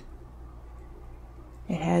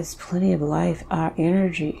 It has plenty of life. Our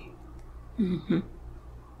energy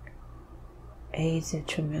aids it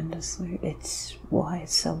tremendously. It's why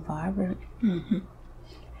it's so vibrant. Mm-hmm.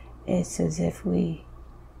 It's as if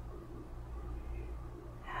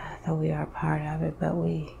though we are part of it, but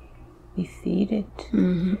we feed it.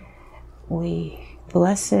 Mm-hmm. We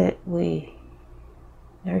bless it. We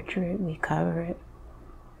nurture it, we cover it,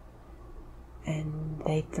 and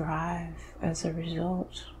they thrive as a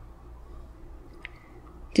result.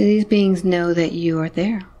 Do these beings know that you are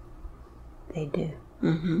there? They do.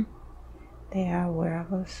 Mm-hmm. They are aware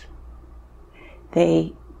of us.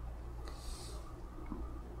 They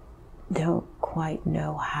don't quite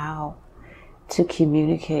know how to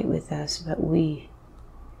communicate with us, but we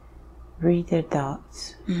read their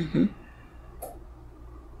thoughts. Mm-hmm.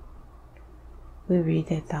 We read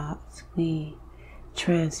their thoughts. We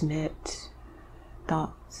transmit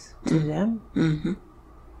thoughts to them. Mm-hmm.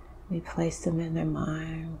 We place them in their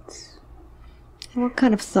minds. And what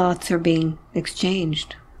kind of thoughts are being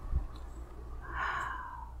exchanged?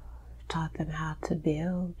 Taught them how to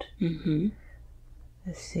build Mm-hmm.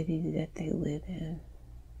 the city that they live in,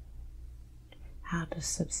 how to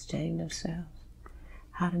sustain themselves,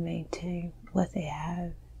 how to maintain what they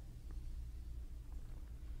have.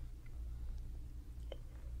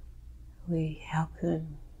 We help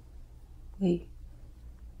them. We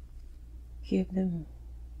give them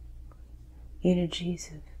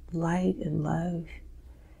energies of light and love.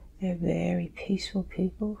 They're very peaceful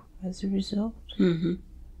people as a result. Mm-hmm.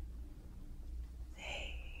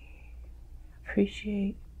 They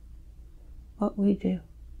appreciate what we do.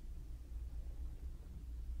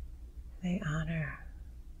 They honor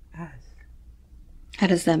us. How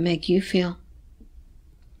does that make you feel?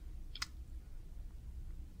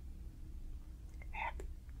 Happy.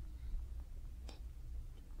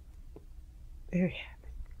 Very happy.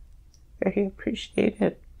 Very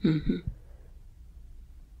appreciated. Mm-hmm.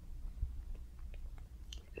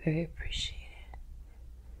 Very appreciated.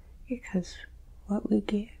 Because what we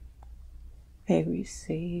give, they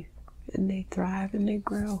receive, and they thrive and they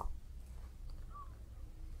grow.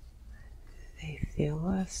 They feel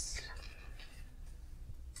us.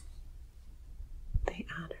 They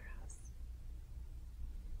honor us.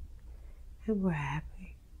 And we're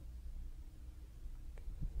happy.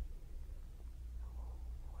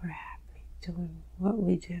 We're happy doing what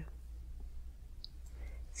we do.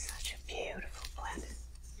 Such a beautiful planet.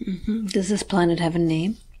 Mm-hmm. Does this planet have a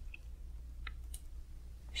name?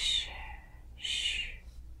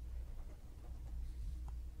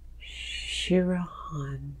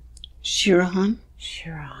 Shirahan. Shirahan?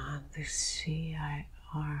 Shirahan. The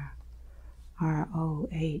Cirohon.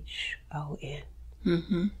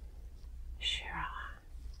 Mm-hmm. Shirahan.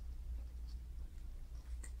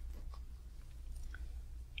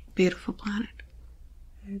 Beautiful planet.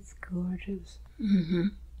 It's gorgeous. Mm-hmm.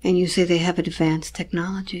 And you say they have advanced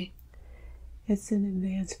technology. It's an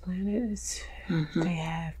advanced planet. Mm-hmm. They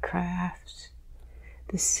have crafts.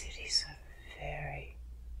 The cities are very...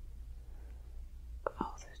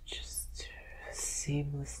 they're just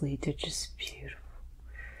seamlessly. They're just beautiful.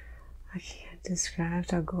 I can't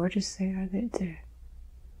describe how gorgeous they are. They're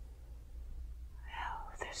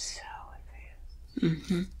so advanced.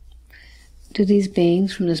 Mm-hmm. Do these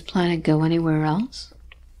beings from this planet go anywhere else?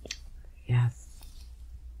 Yes.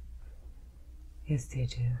 Yes, they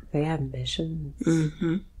do. They have missions.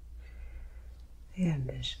 Mm-hmm. They have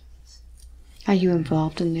missions. Are you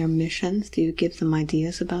involved in their missions? Do you give them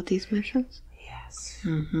ideas about these missions? Yes.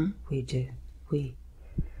 Mm-hmm. We do. We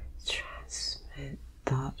transmit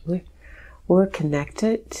thought. We're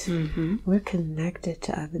connected. Mm-hmm. We're connected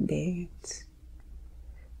to other beings.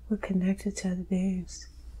 We're connected to other beings.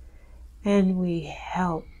 And we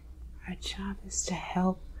help. Our job is to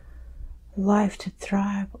help life to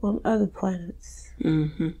thrive on other planets.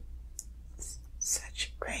 Mm-hmm. It's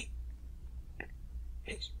such a great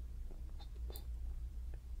vision.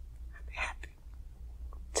 I'm happy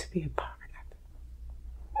to be a part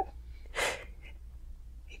of it.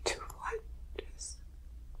 We do wonders.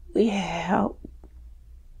 We help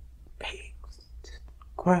beings to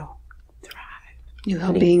grow, thrive. You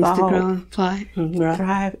help beings to grow and fly and grow.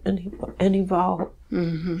 Thrive and evolve.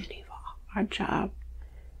 Mm-hmm. And evolve. Our job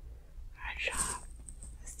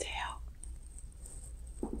is to help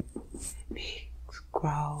beings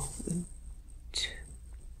grow and to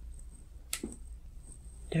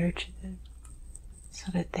nurture them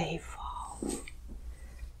so that they evolve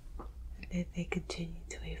and that they continue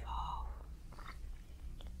to evolve.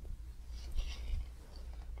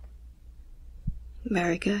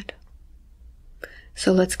 Very good.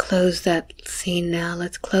 So let's close that scene now.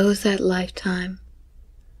 Let's close that lifetime.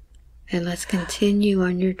 And let's continue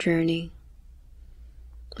on your journey.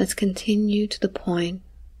 Let's continue to the point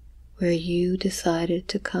where you decided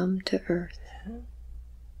to come to Earth.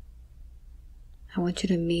 I want you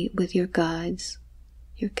to meet with your guides,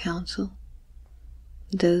 your counsel,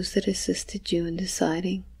 those that assisted you in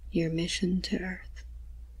deciding your mission to Earth.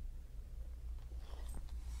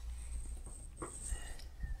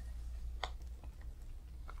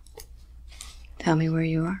 tell me where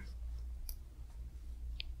you are?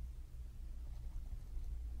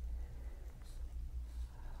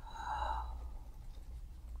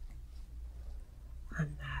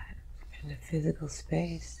 I'm not in a physical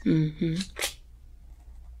space. Mm-hmm.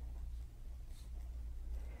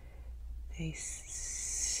 They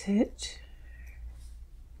sit.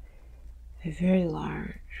 They're very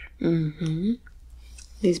large. Mm-hmm.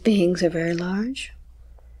 These beings are very large?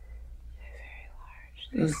 They're very large.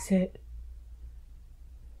 They sit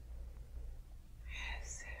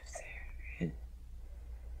as if they're in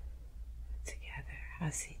together. I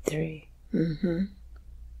see three. Mm-hmm.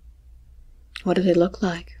 What do they look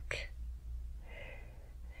like?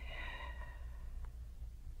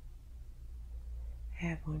 They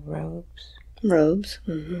have on robes. Robes.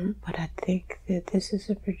 Mm-hmm. But I think that this is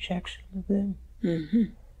a projection of them. Mm-hmm.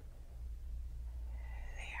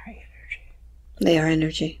 They are energy. They are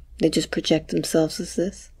energy. They just project themselves as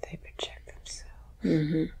this? They project themselves.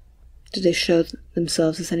 Mm-hmm. Do they show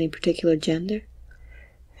themselves as any particular gender?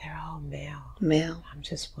 They're all male. Male. I'm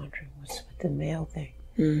just wondering what's with the male thing.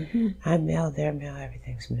 Mm-hmm. I'm male, they're male,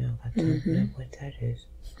 everything's male. I don't know what that is.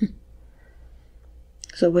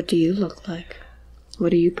 So what do you look like?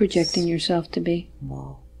 What are you projecting yourself to be?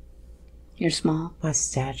 Small. You're small? My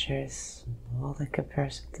stature is small in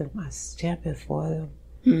comparison to my stand before them.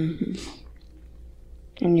 Mm-hmm.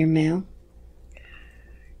 And you're male?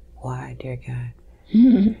 Why, dear God?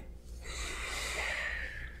 Mm-hmm.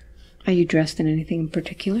 Are you dressed in anything in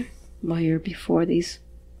particular while you're before these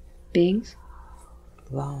beings?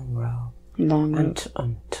 Long robe. Long robe.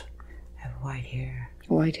 Have white hair.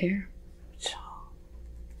 White hair. Tall.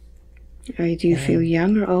 Do you feel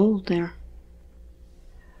young or old there?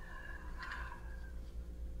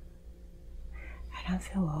 I don't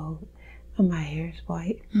feel old. But my hair is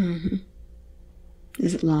white. Mm-hmm.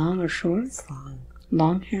 Is it long or short? It's long.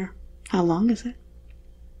 Long hair. How long is it?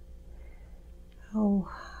 Oh,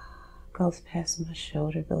 goes past my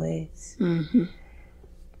shoulder blades. Mm-hmm.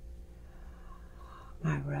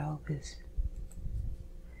 My robe is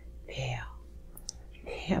pale.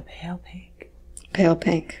 Pale pink. Pale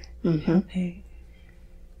pink. Mm-hmm. Pale pink.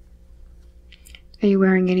 Are you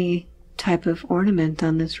wearing any type of ornament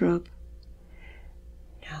on this robe?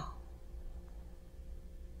 No.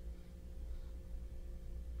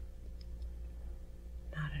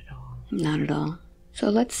 Not at all. Not at all. So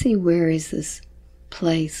let's see, where is this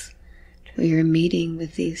place where you're meeting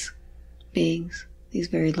with these beings, these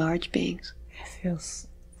very large beings? It feels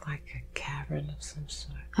like a cavern of some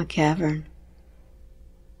sort. A cavern.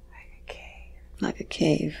 Like a cave. Like a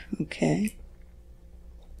cave, okay.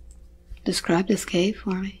 Describe this cave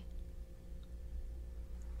for me.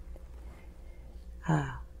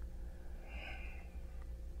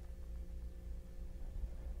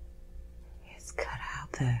 It's cut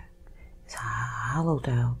out there. It's hollowed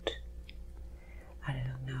out. I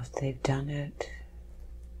don't know if they've done it.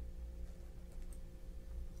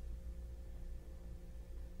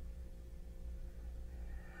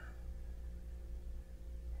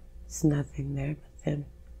 There's nothing there but them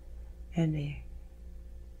and me.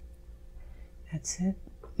 That's it.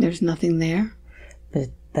 There's nothing there?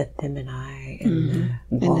 But them and I and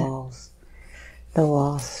the walls. The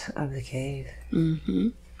walls of the cave. Mm-hmm.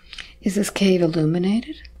 Is this cave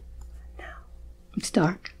illuminated? No. It's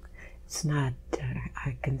dark. It's not.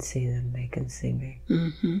 I can see them. They can see me.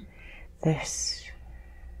 Mm-hmm. There's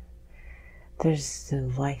the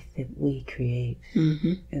light that we create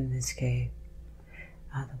in this cave.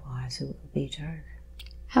 Otherwise, it would be dark.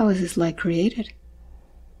 How is this light created?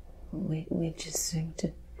 We just seem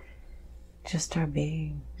to. Just our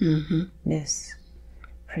beingness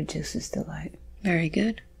produces the light. Very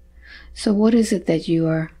good. So what is it that you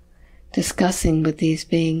are discussing with these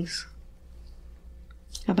beings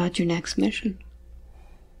about your next mission?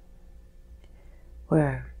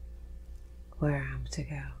 Where I'm to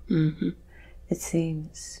go. Mm-hmm. It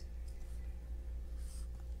seems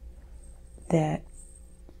that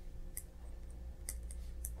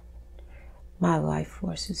my life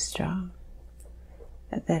force is strong,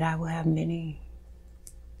 that I will have many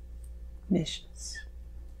missions,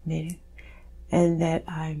 and that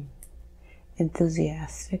I'm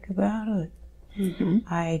enthusiastic about it. Mm-hmm.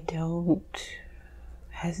 I don't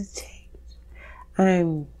hesitate.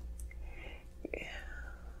 I'm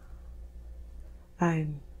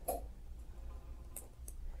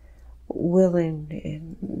willing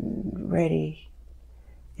and ready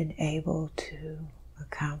and able to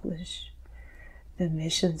accomplish the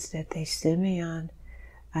missions that they send me on.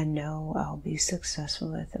 I know I'll be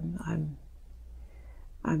successful at them.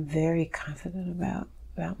 I'm very confident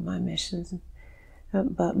about my missions,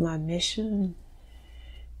 but my mission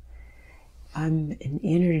I'm an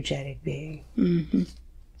energetic being. Mm-hmm.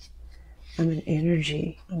 I'm an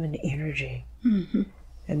energy. Mm-hmm.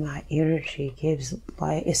 And my energy gives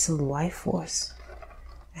life. It's a life force.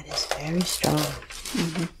 And it's very strong.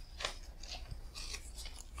 Mm-hmm.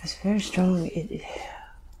 It's very strong. It's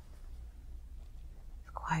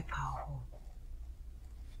quite powerful.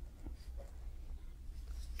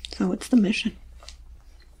 So what's the mission?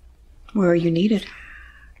 Where are you needed?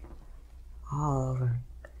 All over.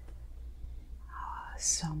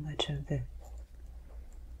 So much of the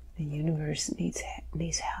universe needs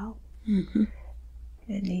help. Mm-hmm.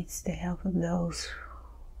 It needs the help of those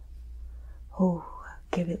who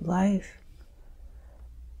give it life,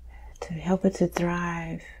 to help it to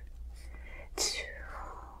thrive,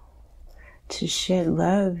 to shed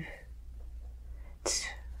love, to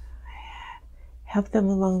help them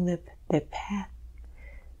along their path.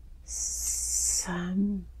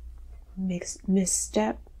 Some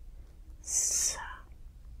misstep, some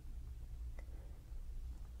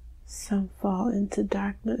fall into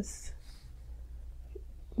darkness.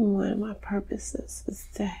 One of my purposes is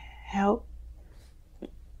to help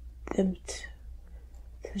them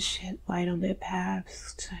to shed light on their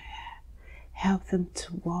paths, to help them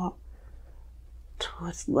to walk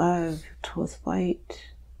towards love, towards light,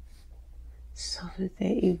 so that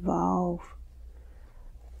they evolve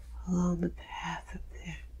along the path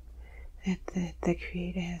that the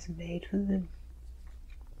Creator has made for them.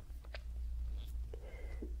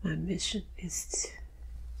 My mission is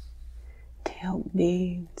to help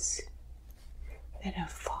beings that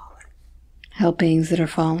have fallen. Help beings that are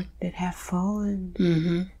fallen. That have fallen.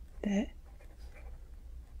 Mm-hmm. That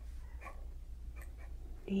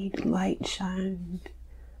need light shined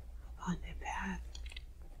upon their path.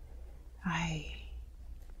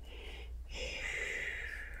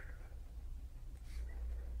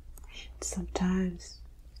 Sometimes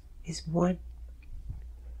it's one,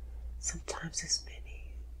 sometimes it's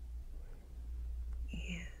many,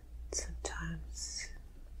 and sometimes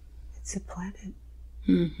it's a planet.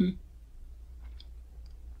 Mm-hmm.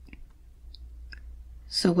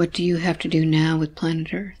 So what do you have to do now with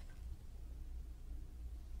planet Earth?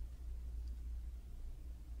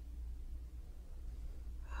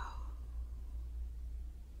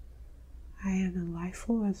 I am the life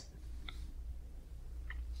force.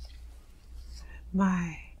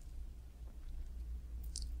 My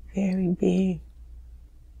very being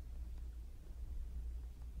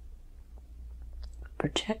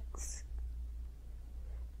projects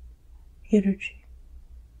energy.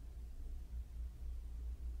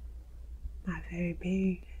 My very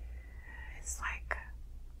being is like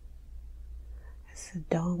it's a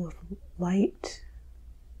dome of light.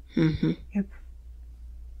 Mm-hmm.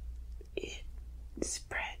 It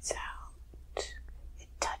spreads out. It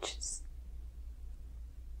touches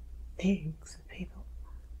beings and people.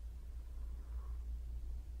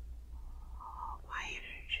 Oh, my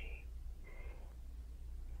energy.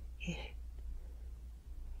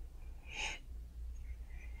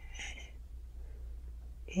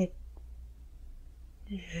 It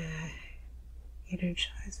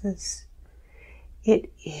energizes.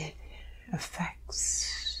 It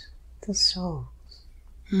affects the souls.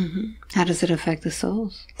 Mm-hmm. How does it affect the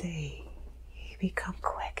souls? They become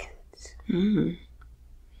quickened. Mm-hmm.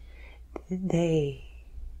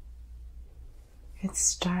 It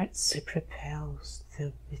starts, it propels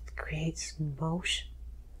them, it creates motion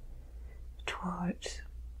towards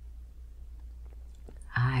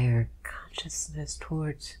higher consciousness,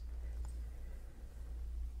 towards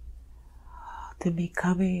them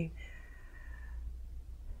becoming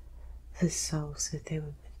the souls that they were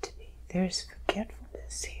meant to be. There's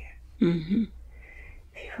forgetfulness here. Mm-hmm.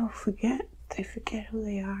 People forget. They forget who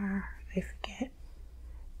they are. They forget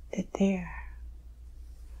that they are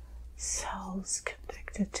souls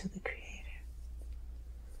connected to the Creator.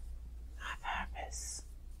 My purpose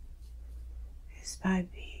is by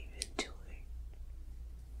being and doing.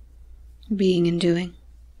 Being and doing.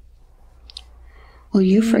 Will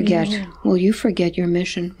you forget your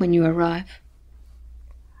mission when you arrive?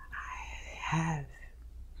 I have.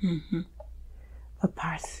 Mm-hmm. But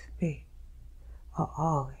parts of me are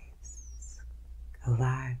always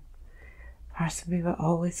alive. Parts of me are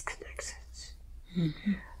always connected.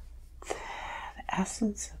 Mm-hmm. The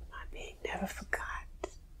essence of my being never forgot.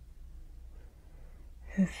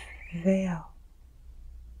 The veil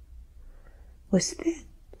was thin.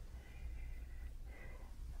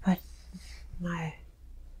 But my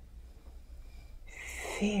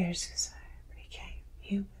fears as I became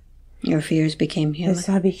human. Your fears became human. As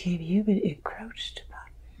I became human, it encroached upon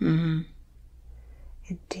me. Mm-hmm.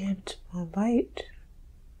 It dimmed my light.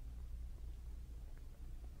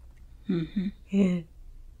 and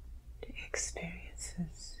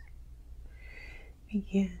experiences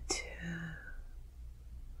begin to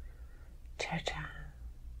tear down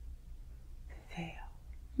the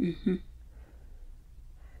veil.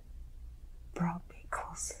 Brought me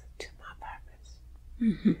closer to my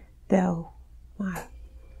purpose. Though my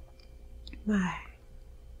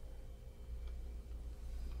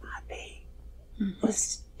being was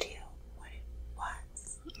still what it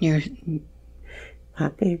was. My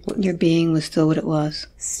being was Your being was still what it was.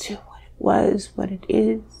 Still what it was, what it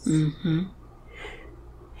is. And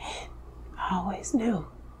I always knew.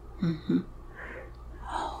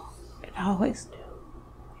 Oh, it always knew.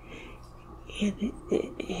 And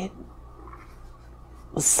it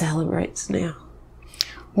celebrates now.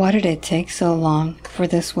 Why did it take so long for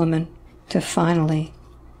this woman to finally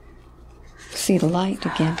see the light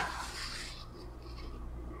again?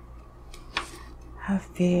 Her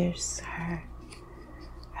fears,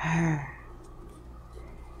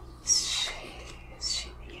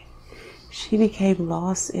 she became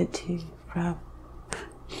lost into from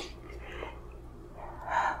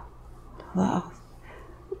love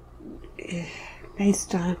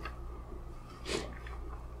based on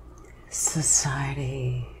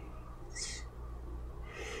society,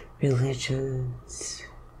 religions,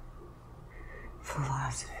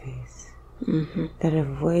 philosophies that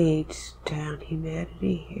have weighed down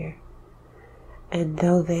humanity here. And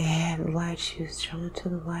though they had light, she was drawn to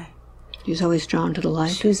the light. She was always drawn to the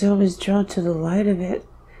light. She was always drawn to the light of it,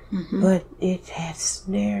 but it had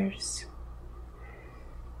snares.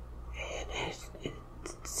 And it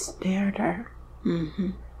snared her.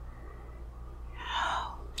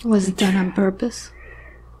 Was it done on purpose?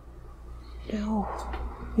 No,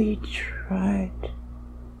 we tried.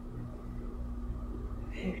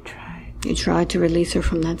 You tried to release her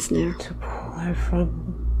from that snare. To pull her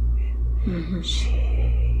from.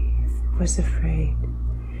 She was afraid,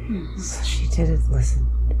 so she didn't listen.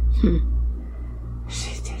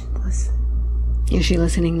 She didn't listen. Is she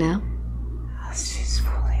listening now? Oh, she's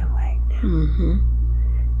fully awake now.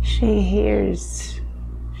 She hears.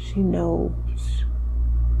 She knows.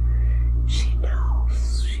 She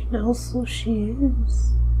knows. She knows who she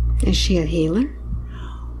is. Is she a healer?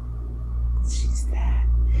 No. She's that.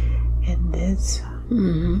 And then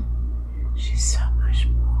some. She's so much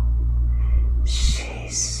more.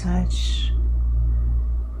 She's such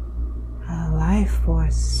a life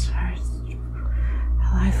force. Her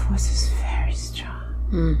life force is very strong.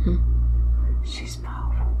 She's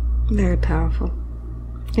powerful. Very powerful.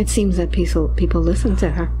 It seems that people listen to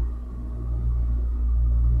her.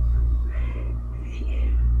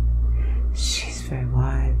 She's very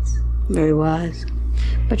wise. Very wise.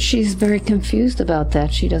 But she's very confused about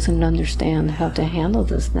that. She doesn't understand how to handle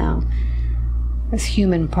this now. This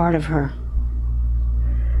human part of her.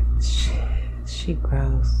 She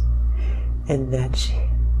grows. And then she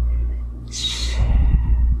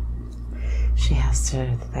has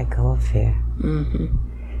to let go of fear.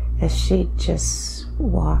 As she just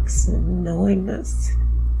walks in knowingness,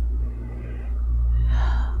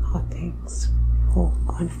 all things will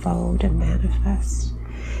unfold and manifest.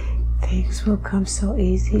 Things will come so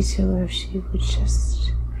easy to her if she would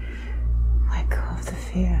just let go of the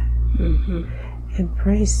fear.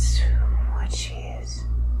 Embrace what she is.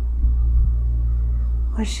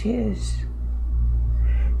 What she is.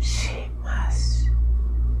 She must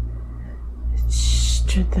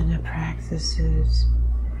strengthen her practices.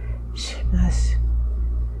 She must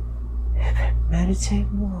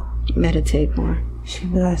meditate more. Meditate more. She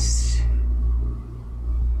must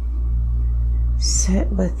sit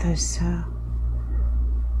with herself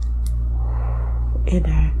in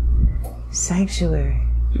her sanctuary.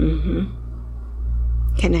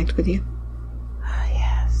 Connect with you. Oh,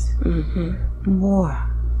 yes. More.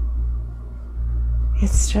 It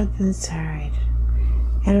strengthens her.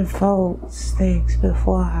 It unfolds things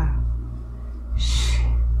before her.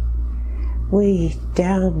 We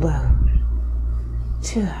download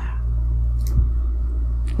to her.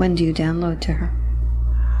 When do you download to her?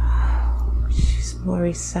 She's more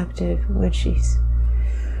receptive when she's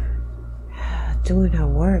doing her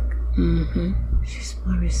work. She's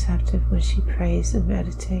more receptive when she prays and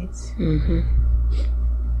meditates.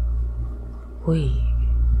 We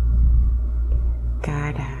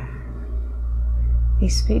guide her. We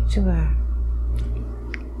speak to her.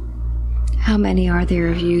 How many are there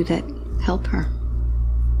of you that help her?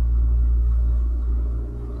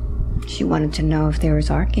 She wanted to know if there was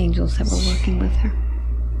archangels that were working with her.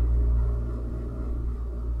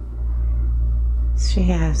 She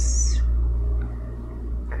has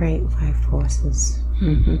great life forces.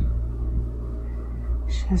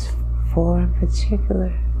 She has 4 in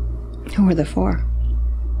particular. Who are the four?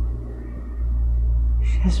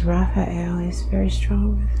 She has Raphael. He's very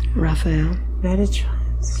strong with her. Raphael.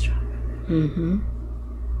 Metatron, strong with her. Mm-hmm.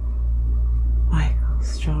 Michael,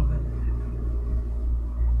 strong with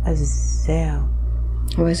her. Azazel.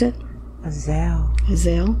 Who is it? Azazel.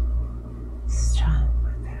 Azazel. Strong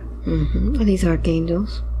with her. Mm-hmm. Are these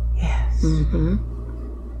archangels? Yes. Mm-hmm.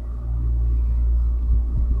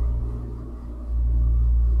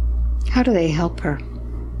 How do they help her?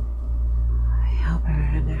 I help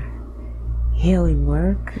her in her healing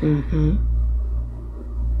work. Mm-hmm.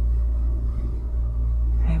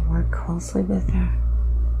 They work closely with her.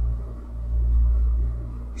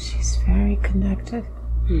 She's very connected.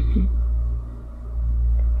 Mm-hmm.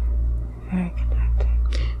 Very connected.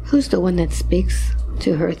 Who's the one that speaks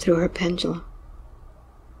to her through her pendulum?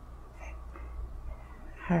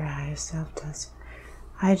 Her higher self does.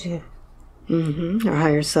 I do. Mm-hmm. Her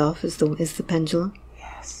higher self is the pendulum.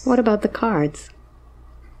 Yes. What about the cards?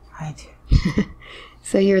 I do.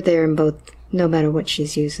 So you're there in both, no matter what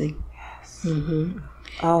she's using. Yes. Mm-hmm.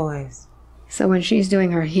 Always. So when she's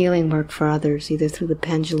doing her healing work for others, either through the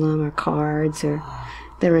pendulum or cards or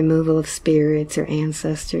the removal of spirits or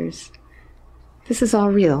ancestors, this is all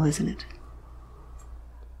real, isn't it?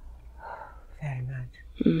 Very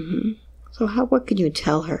much. Mm-hmm. So what could you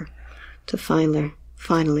tell her to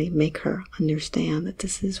finally make her understand that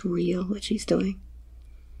this is real, what she's doing?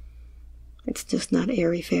 It's just not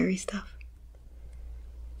airy-fairy stuff.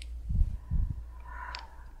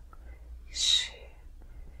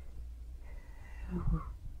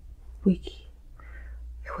 We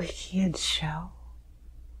can't show.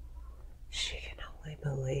 She can only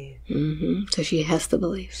believe. Mm-hmm. So she has to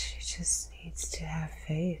believe. She just needs to have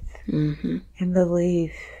faith Mm-hmm. and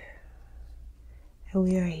believe that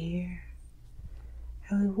we are here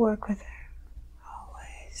and we work with her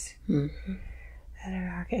always. Mm-hmm. That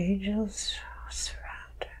her archangels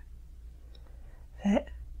surround her. That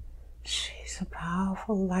she's a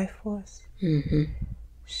powerful life force. Mm-hmm.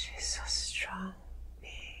 She's a strong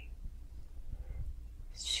being.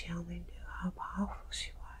 She only knew how powerful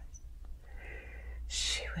she was.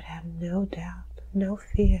 She would have no doubt, no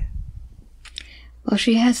fear. Well,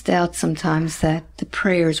 she has doubts sometimes that the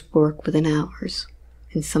prayers work within hours,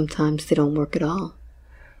 and sometimes they don't work at all.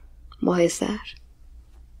 Why is that?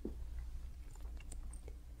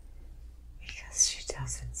 Because she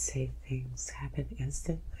doesn't see things happen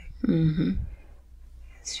instantly. Mm-hmm.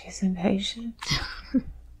 She's impatient.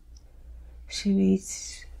 She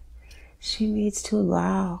needs to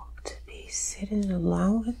allow to be sit in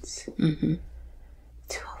allowance. Mm-hmm.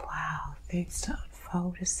 To allow things to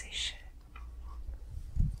unfold as they should.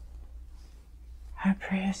 Our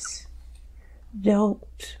prayers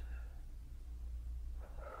don't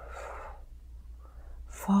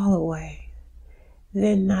fall away.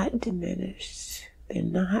 They're not diminished. They're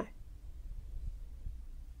not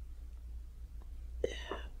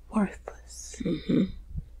worthless. Mm-hmm.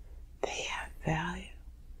 They have value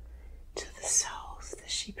to the souls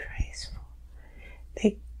that she prays for.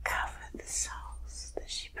 They cover the souls that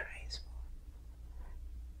she prays for.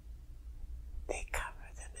 They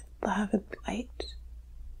cover them in love and light.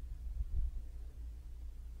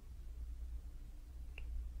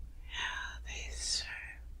 How they serve.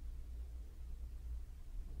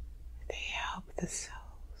 They help the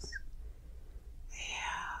souls.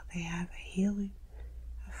 They have a healing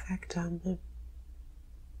effect on them.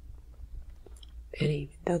 And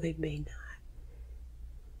even though they may not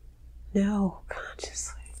know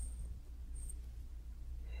consciously,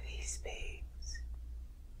 these beings,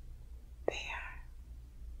 they are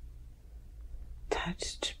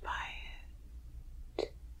touched by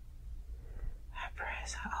it. Our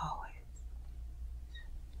prayers are always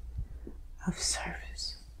of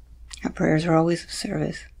service. Her prayers are always of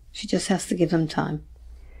service. She just has to give them time.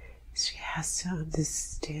 She has to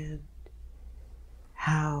understand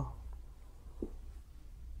how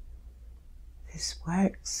this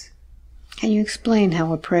works. Can you explain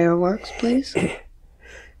how a prayer works, please?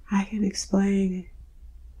 I can explain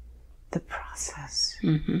the process.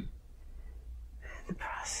 Mm-hmm. The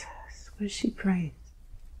process when she prays.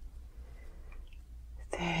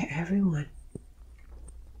 Everyone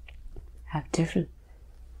have different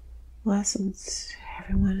lessons.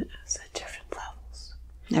 Everyone is at different levels.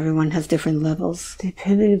 Everyone has different levels.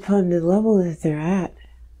 Depending upon the level that they're at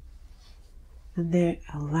and their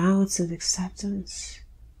allowance and acceptance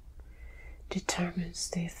determines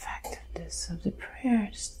the effectiveness of the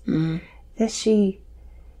prayers. Mm-hmm. That she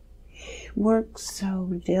works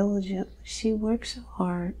so diligently. She works so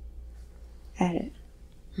hard at it.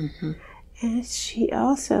 Mm-hmm. And she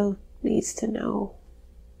also needs to know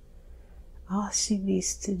all she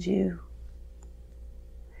needs to do,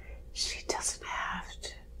 she doesn't have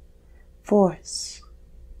to force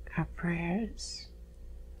her prayers.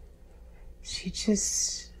 She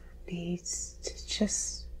just needs to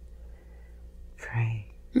just pray.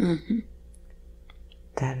 Mm-hmm.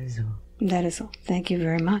 That is all. That is all. Thank you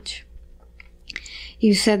very much.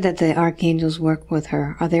 You said that the archangels work with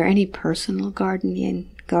her. Are there any personal guardian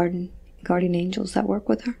angels that work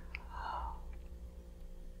with her?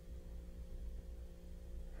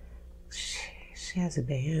 She has a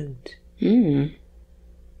band. Mm.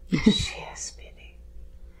 She has many.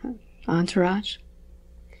 Entourage?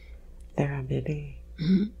 There are many.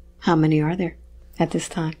 Mm-hmm. How many are there at this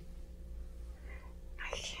time?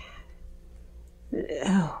 I can't.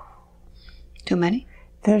 Oh. Too many?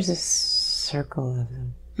 There's a circle of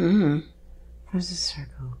them. Mm. There's a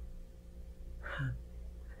circle. Huh.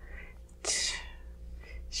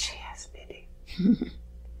 She has many.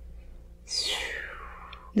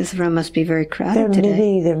 This room must be very crowded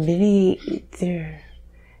today. There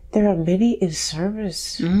are many in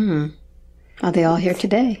service. Mm. Are they all here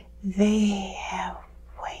today? They have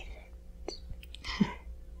waited.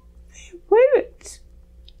 They waited.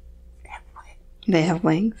 They have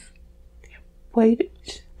wings?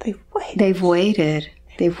 Waited. They've waited. They've waited.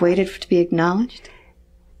 They've waited to be acknowledged?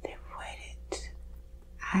 They've waited to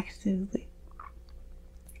actively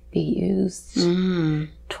be used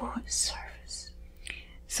towards service.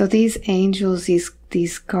 So these angels,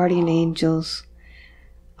 these guardian angels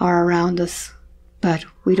are around us, but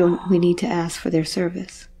we need to ask for their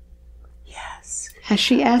service. Yes. Has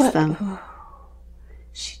she asked them?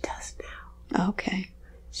 She does now. Okay.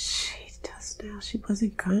 She does now. She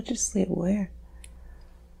wasn't consciously aware.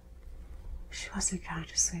 She wasn't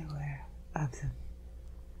consciously aware of them.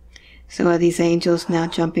 So are these angels now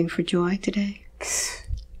jumping for joy today?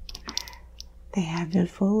 They have been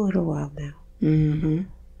for a little while now. Mm-hmm.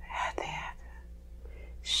 They have.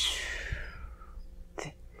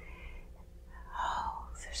 Oh,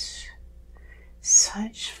 there's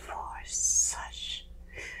such force,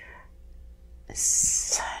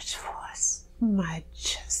 such force. My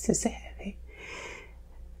chest is heavy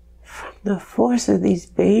from the force of these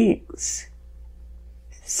beings.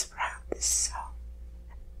 Surround this soul.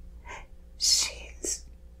 She's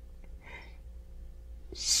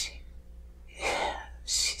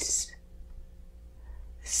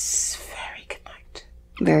very connected.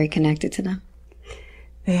 Very connected to them.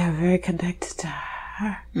 They are very connected to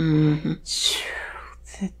her. Mm-hmm.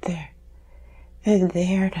 They're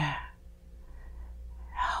there to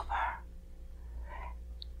help her.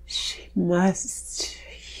 She must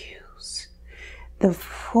use the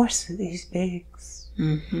force of these beings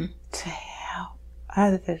to help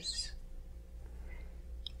others.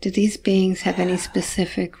 Do these beings have any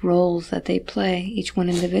specific roles that they play, each one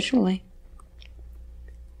individually?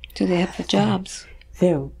 Do they have jobs?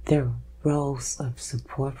 They're roles of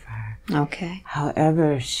support for her. Okay.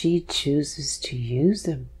 However, she chooses to use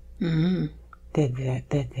them. Mm-hmm. They're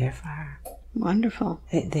there for her. Wonderful.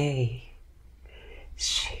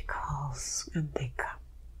 She calls and they come.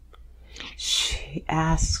 She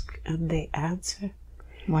asks and they answer.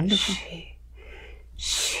 Wonderful.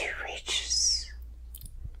 She reaches.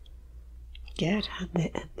 Good. And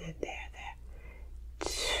they're there.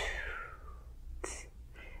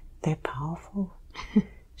 They're powerful.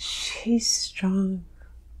 She's strong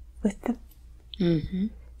with them. Mm-hmm.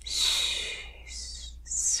 She's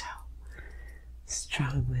so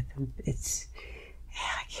strong with them. I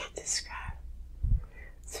can't describe.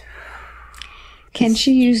 Can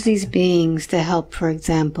she use these beings to help, for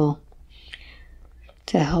example,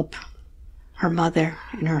 to help her mother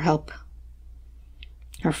and help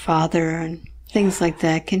her father and things like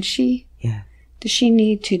that? Can she? Yeah. Does she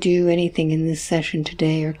need to do anything in this session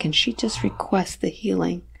today, or can she just request the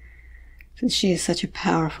healing, since she is such a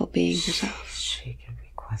powerful being herself? She can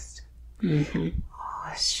request it. Mm-hmm.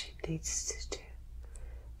 All she needs to do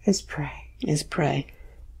is pray. Is pray.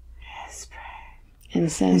 Is pray.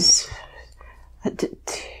 And since...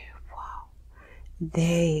 Wow.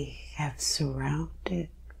 They have surrounded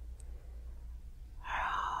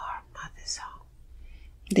her mother's home.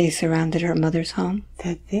 They surrounded her mother's home?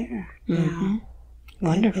 They're there now.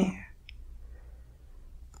 Wonderful. They're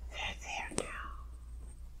there now.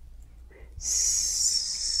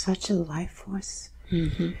 Such a life force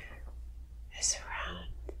is around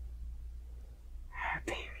her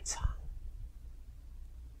parents' home.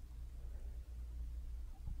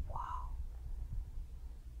 Wow.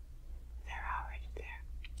 They're already there.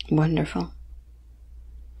 Wonderful.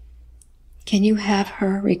 Can you have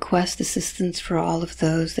her request assistance for all of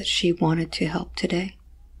those that she wanted to help today?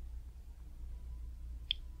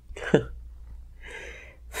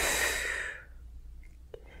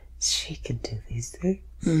 she can do these things.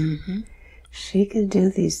 Mm-hmm. She can do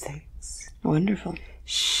these things. Wonderful.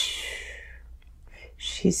 She's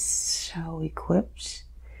so equipped.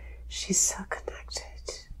 She's so connected.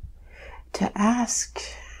 To ask,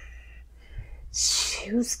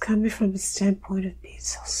 she was coming from a standpoint of being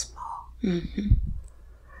so small. Mm-hmm.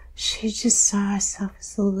 She just saw herself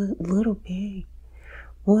as a little being.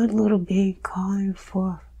 One little being calling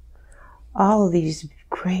forth all of these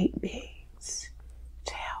great beings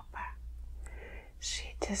to help her.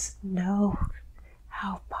 She doesn't know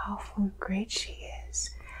how powerful and great she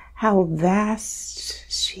is, how vast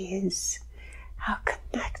she is, how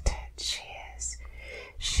connected she is.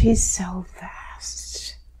 She's so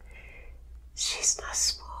vast. She's not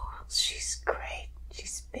small. She's great.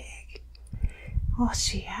 She's big. All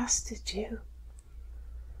she has to do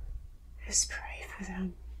is pray for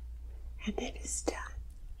them, and it is done.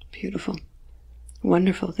 Beautiful.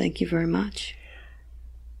 Wonderful. Thank you very much.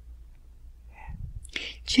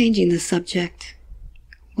 Changing the subject,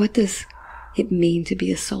 what does it mean to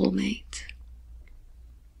be a soulmate?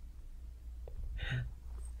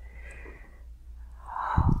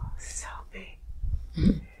 Oh, soulmate.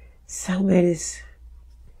 Mm-hmm. Soulmate is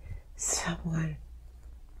someone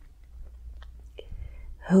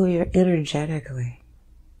who you're energetically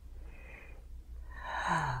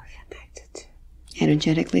connected to.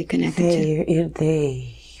 Energetically connected to.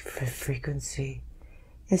 They, for frequency,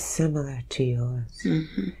 is similar to yours.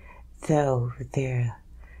 Mm-hmm. Though their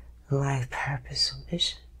life purpose or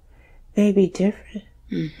mission may be different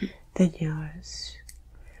than yours,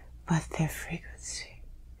 but their frequency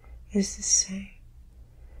is the same.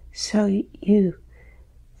 So you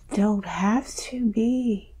don't have to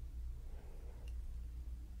be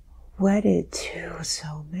wedded to a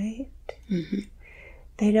soulmate. Mm-hmm.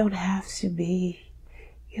 They don't have to be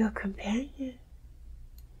your companion.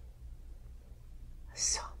 A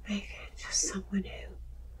soulmate is just someone who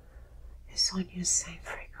is on your same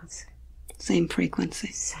frequency. Same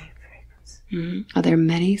frequency. Same frequency. Mm-hmm. Are there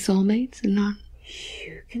many soulmates and not?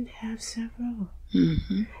 You can have several.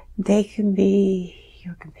 Mm-hmm. They can be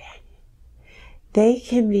your companion. They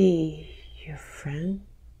can be your friend.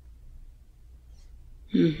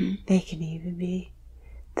 Mm-hmm. They can even be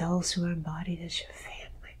those who are embodied as your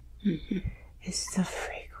family. Mm-hmm. It's the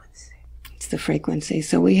frequency. It's the frequency.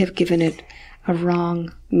 So we have given it a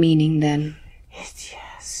wrong meaning then. Yes.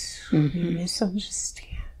 Mm-hmm. You misunderstand.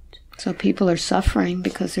 So people are suffering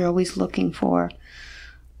because they're always looking for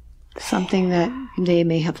something that they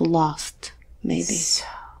may have lost, maybe. Soulmates,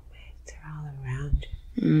 they're all around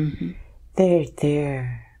you. Mm-hmm. They're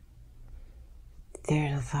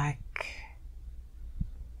like,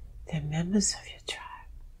 they're members of your tribe.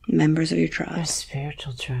 Members of your tribe. Your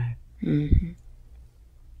spiritual tribe. Mm-hmm.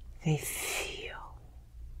 They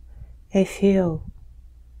feel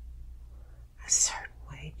a certain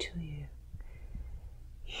way to you.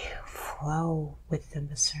 You flow with them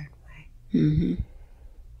a certain way. Mm-hmm.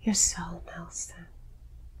 Your soul knows them.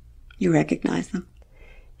 You recognize them.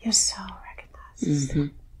 Your soul recognizes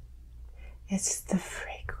them. It's the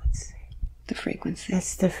frequency. The frequency.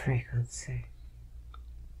 It's the frequency.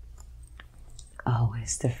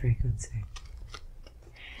 Always the frequency.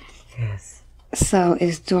 Yes. So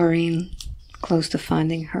is Doreen close to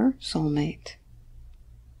finding her soulmate?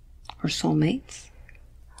 Or soulmates?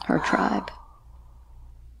 Her tribe?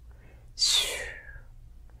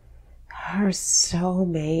 Her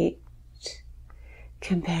soulmate,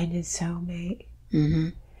 companion soulmate,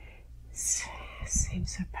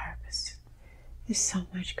 seems her purpose is so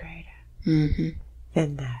much greater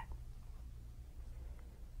than that.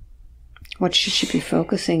 What should she be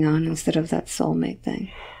focusing on instead of that soulmate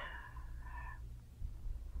thing?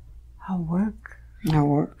 Her work. Her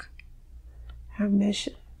work. Her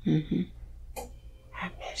mission. Mm-hmm.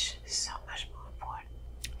 Her mission is so much more important.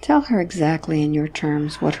 Tell her exactly in your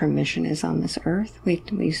terms what her mission is on this earth.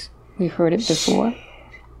 We've heard it before.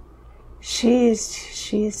 She is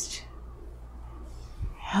to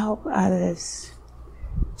help others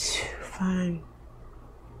to find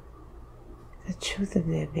the truth of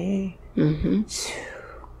their being. Mm-hmm. To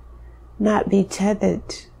not be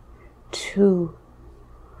tethered to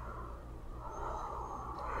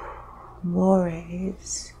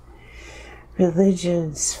mores,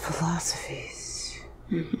 religions, philosophies,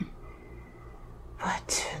 but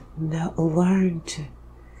to learn to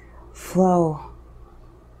flow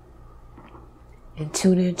and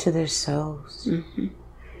tune into their souls.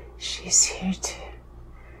 She's here to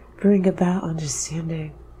bring about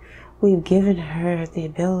understanding. We've given her the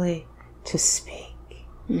ability to speak.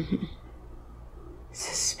 To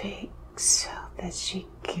speak so that she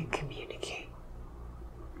can communicate.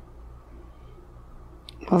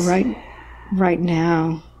 Well, right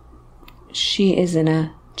now, she is in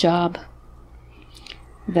a job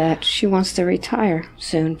that she wants to retire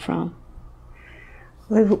soon from.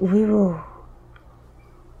 We will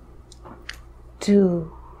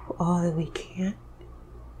do all that we can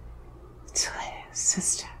to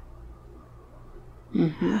assist her.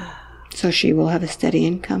 Mm-hmm. So she will have a steady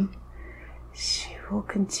income? She will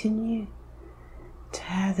continue to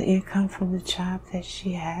have the income from the job that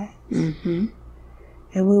she has. Mm-hmm.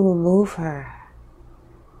 And we will move her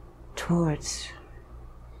towards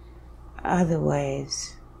other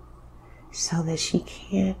ways so that she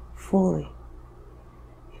can fully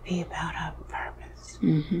be about her purpose.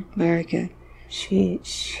 Mm-hmm. Very good. She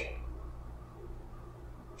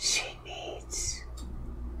needs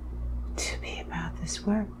to be about this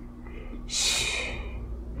work.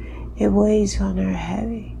 It weighs on her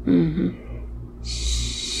heavy. Mm-hmm.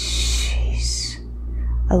 She's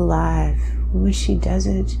alive. When she does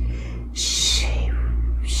it, she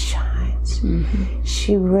shines. Mm-hmm.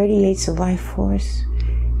 She radiates a life force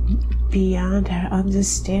beyond her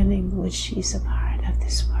understanding when she's a part of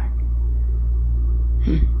this work.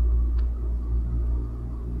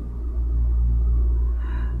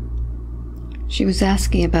 She was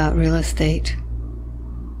asking about real estate.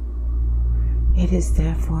 It is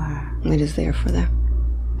there for her. It is there for them.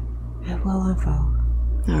 It will unfold.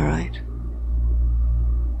 All right.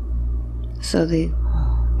 So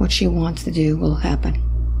what she wants to do will happen.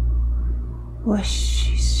 Well, it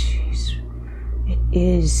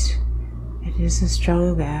is a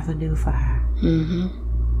strong avenue for her.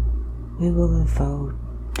 Mm-hmm. We will unfold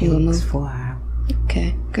things for her.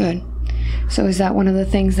 Okay, good. So is that one of the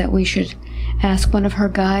things that we should ask one of her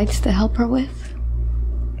guides to help her with?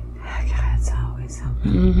 Guides always help her.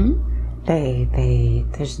 Mm-hmm.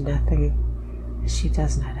 There's nothing she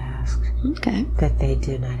does not ask. Okay. That they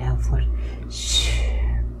do not help for.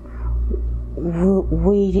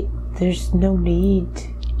 There's no need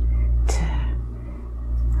to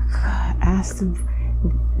ask them.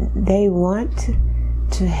 They want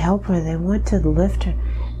to help her. They want to lift her.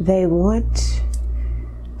 They want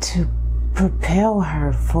to propel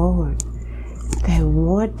her forward. They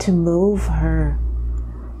want to move her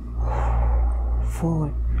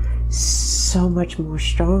forward so much more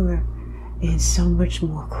stronger and so much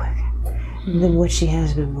more quicker than what she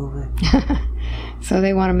has been moving. So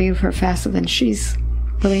they want to move her faster than she's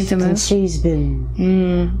willing to move? And she's been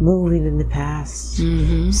moving in the past.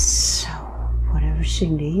 Mm-hmm. So whatever she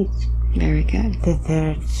needs, very good. They're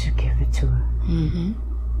there to give it to her. Mm-hmm.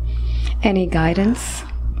 Any guidance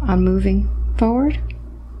on moving forward?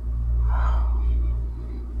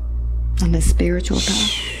 On the spiritual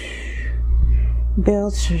path?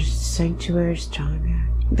 Build her sanctuary stronger.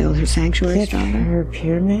 Build her sanctuary Get stronger? her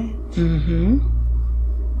pyramid. Mm-hmm.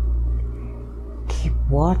 Keep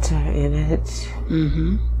water in it.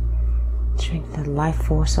 Mm-hmm. Drink the life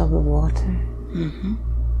force of the water. Mm-hmm.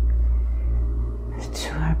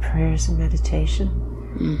 To our prayers and meditation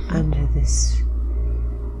under this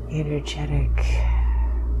energetic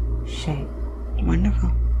shape.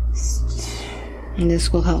 Wonderful. And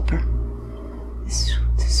this will help her. This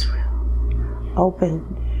will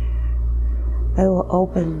open. It will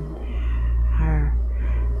open her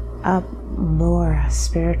up more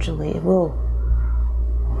spiritually. It will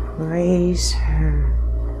raise her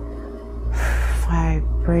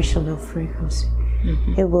vibrational frequency.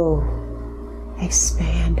 Mm-hmm. It will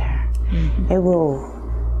expand her. Mm-hmm. It will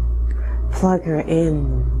plug her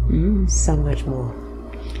in so much more.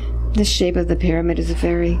 This shape of the pyramid is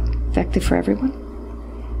very effective for everyone?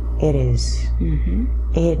 It is. Mm-hmm.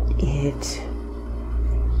 It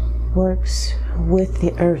works with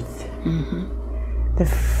the earth. Mm-hmm.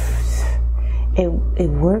 It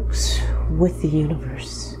works with the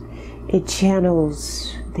universe. It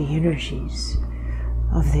channels the energies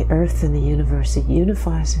of the earth and the universe. It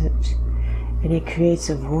unifies it, and it creates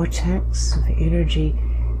a vortex of energy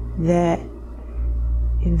that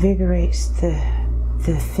invigorates the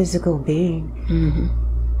physical being. Mm-hmm.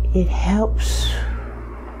 It helps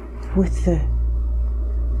with the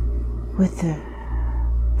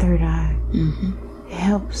third eye. Mm-hmm. It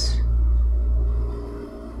helps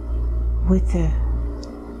with the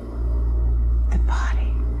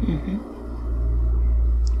body. Mm-hmm.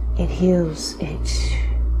 It heals. It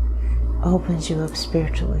opens you up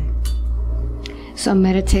spiritually. So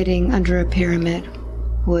meditating under a pyramid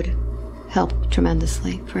would help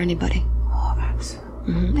tremendously for anybody. Oh,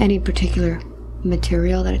 absolutely. Mm-hmm. Any particular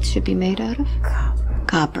material that it should be made out of?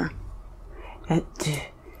 Copper.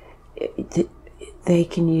 They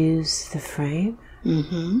can use the frame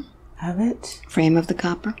of it. Frame of the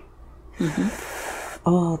copper. Mm-hmm.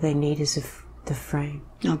 All they need is the frame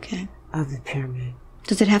of the pyramid.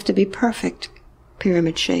 Does it have to be perfect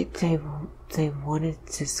pyramid shape? They want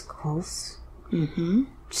it as close to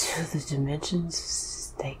the dimensions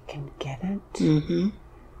as they can get it.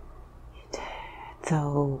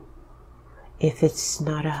 Though, if it's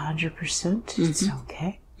not 100%, it's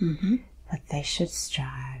okay. But they should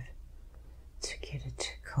strive to get it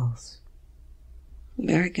too close.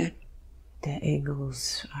 Very good. The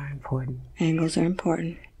angles are important. Angles are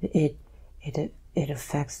important. It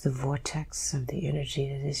affects the vortex of the energy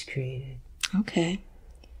that is created. Okay.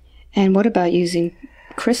 And what about using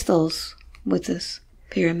crystals with this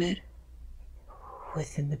pyramid?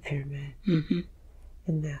 Within the pyramid. In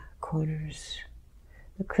the corners.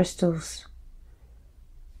 The crystals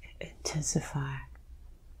intensify.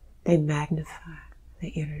 They magnify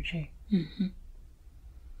the energy.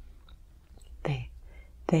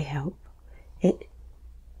 They help. It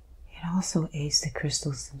also aids the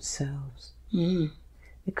crystals themselves. The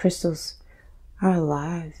crystals are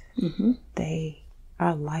alive. They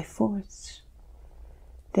are life force.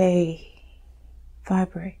 They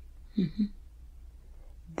vibrate.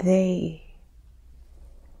 They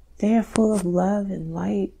are full of love and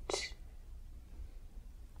light.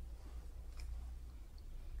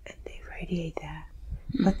 And they radiate that.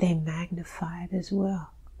 But they magnify it as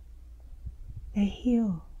well. They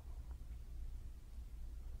heal.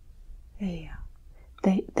 They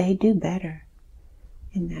do better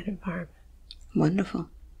in that environment. Wonderful.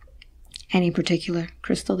 Any particular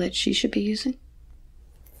crystal that she should be using?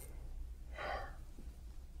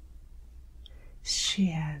 She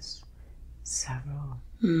has several.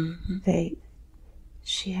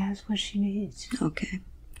 She has what she needs. Okay,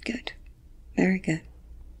 good. Very good.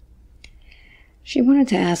 She wanted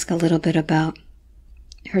to ask a little bit about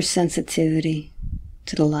her sensitivity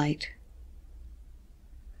to the light.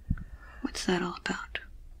 What's that all about?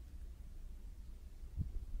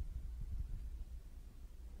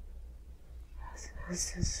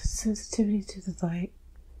 Sensitivity to the light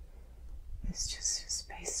is just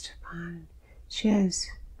based upon she has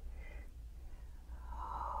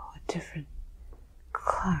a different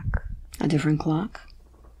clock. A different clock?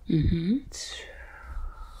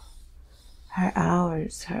 Her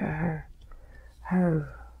hours, her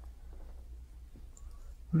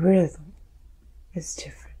rhythm is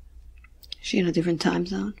different. Is she in a different time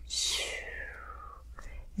zone?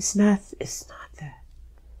 It's not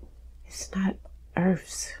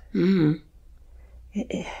Earth's.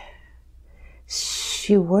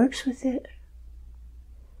 She works with it,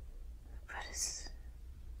 but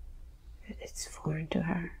it's foreign to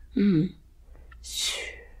her.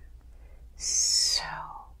 So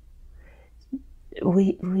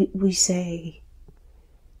we say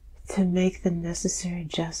to make the necessary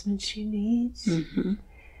adjustments she needs. And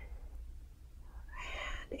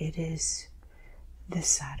it is this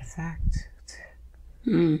side effect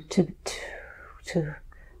to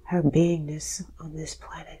her beingness on this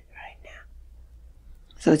planet right now.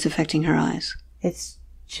 So it's affecting her eyes. It's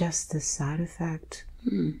just the side effect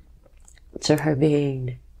to her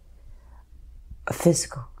being a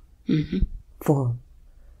physical form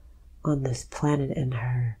on this planet, and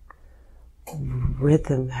her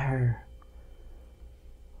rhythm, her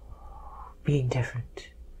being different.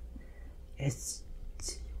 It's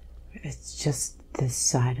just this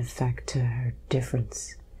side effect to her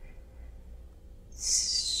difference.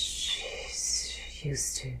 She's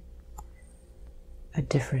used to a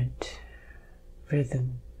different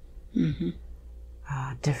rhythm,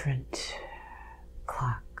 a different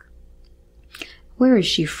clock. Where is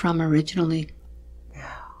she from originally?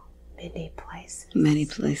 Oh, many places. Many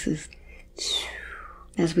places.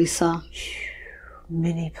 As we saw.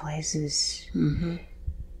 Many places.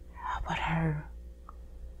 But her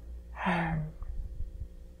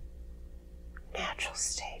natural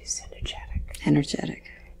state is energetic.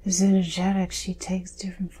 Is energetic. She takes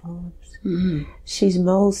different forms. She's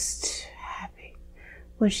most happy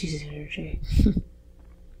when she's energy.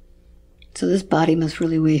 So this body must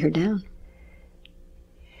really weigh her down.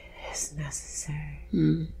 It's necessary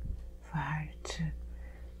for her to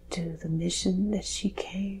do the mission that she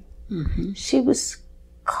came. She was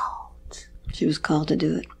called. She was called to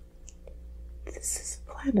do it. This is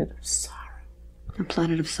a planet of sorrow. A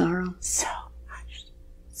planet of sorrow. So much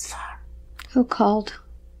sorrow. Who called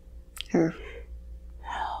her?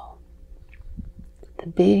 Oh, the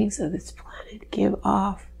beings of this planet give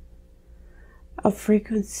off a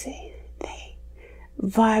frequency. They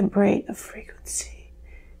vibrate a frequency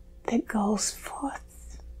that goes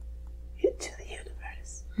forth into the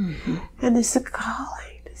universe. And it's a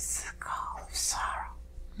calling. It's a call of sorrow.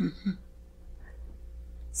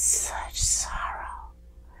 Such sorrow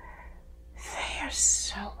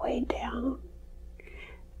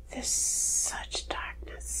such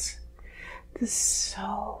darkness. The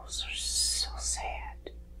souls are so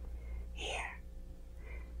sad here.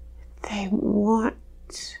 They want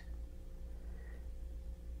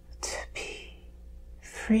to be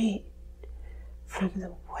freed from the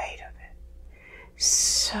weight of it.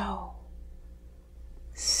 So,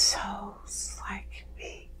 souls like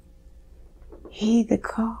me heed the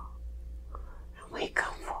call, and we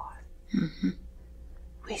come forth. Mm-hmm.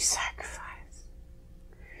 We sacrifice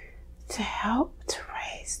to help to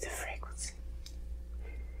raise the frequency.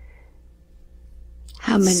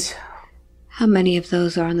 How many of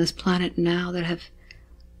those are on this planet now that have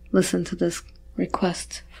listened to this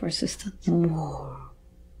request for assistance? More.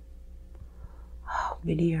 How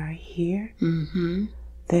many are here Mm-hmm.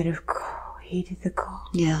 that have heeded the call?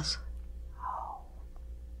 Yes. Oh.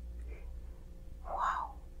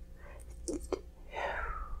 Wow.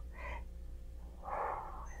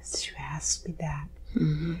 As you asked me that,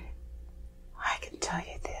 Mm-hmm. I can tell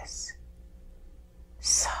you this.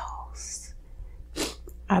 Souls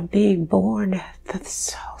are being born, the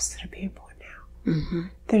souls that are being born now. Mm-hmm.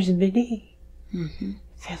 There's many. Mm-hmm.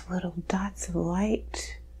 There's little dots of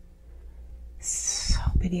light. So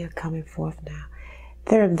many are coming forth now.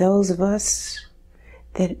 There are those of us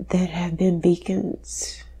that have been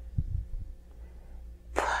beacons,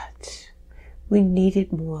 but we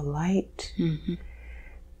needed more light. Mm-hmm.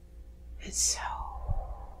 And so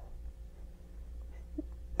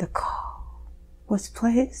the call was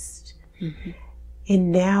placed, Mm-hmm.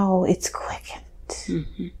 and now it's quickened.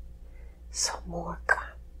 Mm-hmm. So more come.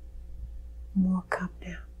 More come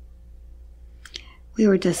now. We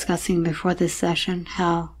were discussing before this session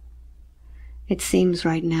how it seems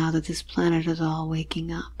right now that this planet is all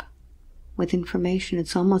waking up with information.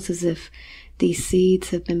 It's almost as if these seeds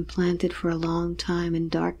have been planted for a long time in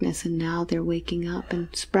darkness, and now they're waking up and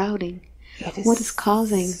sprouting. What is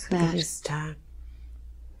causing that? It is time.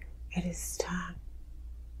 It is time.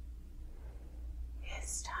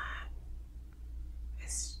 It's time.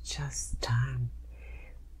 It's just time.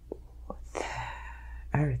 The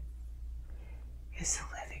earth is a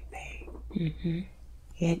living being. Mm-hmm.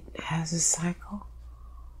 It has a cycle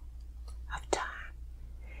of time.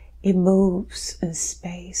 It moves in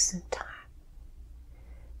space and time.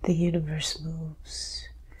 The universe moves.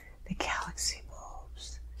 The galaxy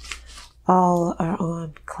moves. All are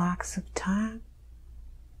on clocks of time.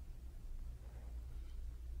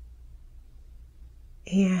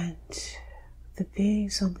 And the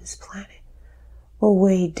beings on this planet were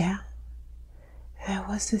weighed down. There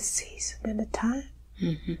was a season and a time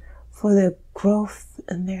Mm-hmm. for their growth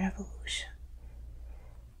and their evolution.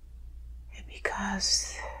 And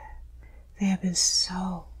because they have been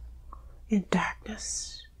so in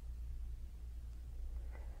darkness,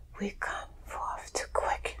 we come forth to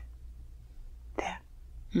quicken them.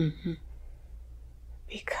 Mm-hmm.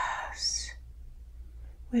 Because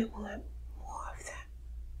we want more of them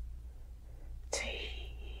to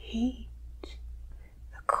heed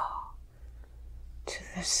the call to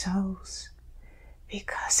their souls,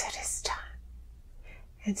 because it is time,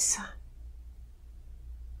 and some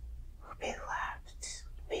will be left.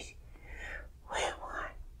 We want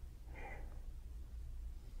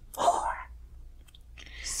more,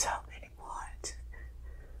 so many more.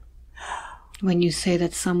 When you say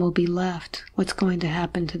that some will be left, what's going to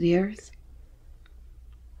happen to the earth?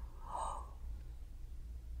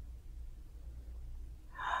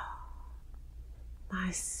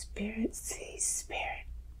 My spirit sees spirit.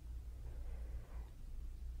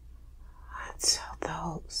 And so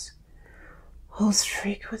whose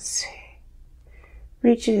frequency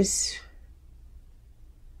reaches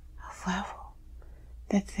a level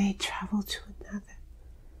that they travel to another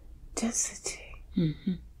density.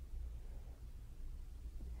 Mm-hmm.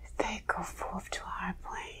 They go forth to a higher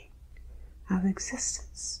plane of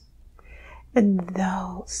existence. And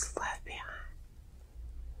those left behind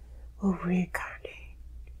will reincarnate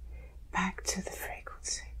back to the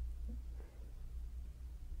frequency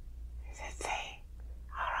that they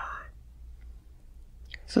are on.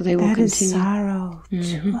 So they will that continue. Is sorrow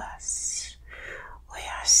Mm-hmm. to us. We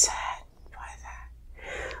are saddened by that.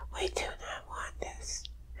 We do not want this.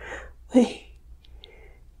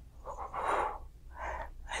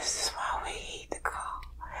 This is why we heed the call.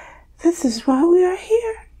 This is why we are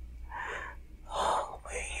here. Oh,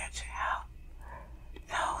 we're here to help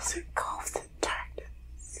those engulfed in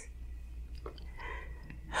darkness.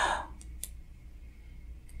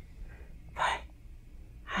 But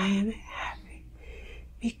I am happy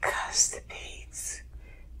because the beings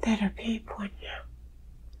that are being born now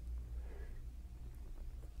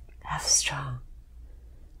have strong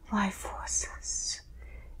life forces.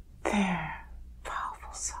 They're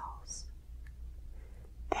powerful souls.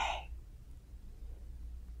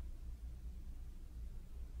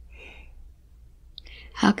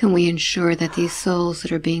 How can we ensure that these souls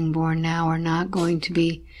that are being born now are not going to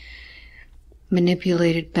be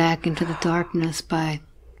manipulated back into the darkness by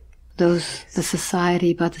the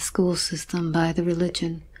society, by the school system, by the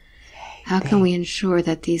religion? How can we ensure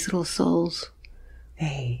that these little souls...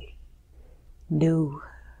 They knew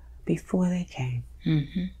before they came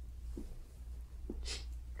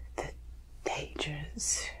the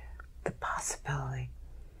dangers, the possibility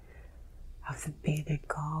of them being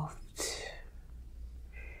engulfed.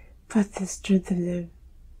 But the strength of them,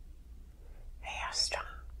 they are strong.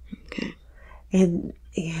 Okay. And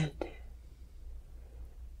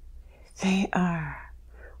they are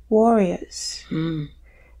warriors.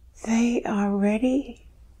 They are ready.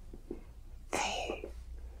 They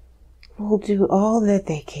will do all that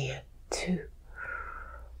they can to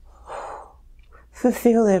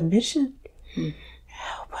fulfill their mission.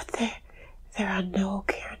 But there are no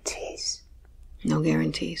guarantees. No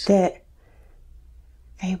guarantees. That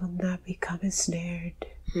they will not become ensnared.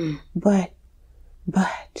 But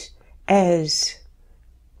as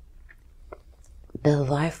the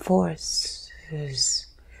life forces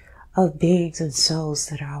of beings and souls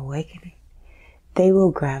that are awakening, they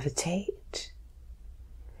will gravitate.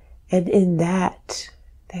 And in that,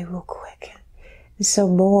 they will quicken. And so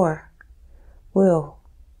more will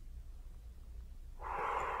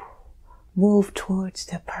move towards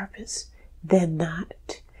their purpose than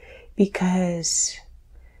not, because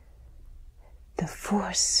the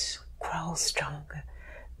force grows stronger.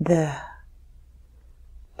 The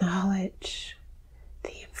knowledge,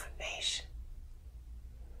 the information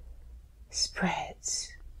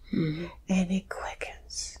spreads, and it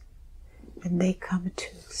quickens, and they come to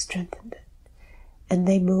strengthen it, and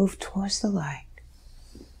they move towards the light.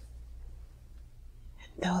 And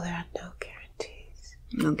though there are no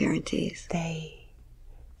guarantees, they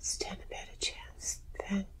stand a better chance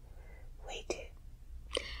than we did.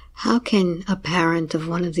 How can a parent of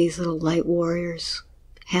one of these little light warriors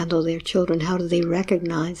handle their children? How do they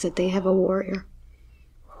recognize that they have a warrior?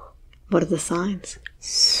 What are the signs?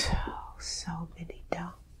 So many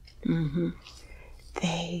don't.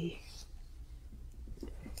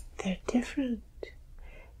 They're different.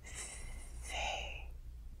 They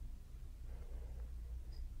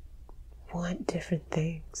want different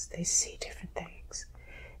things. They see different things.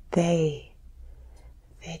 They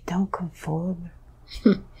don't conform.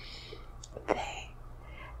 They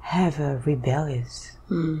have a rebellious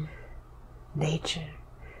nature.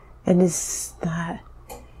 And it's not,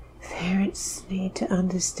 parents need to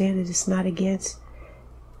understand that it's not against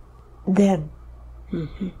them.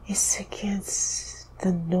 It's against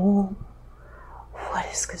the norm, what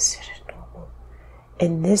is considered normal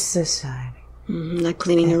in this society. Like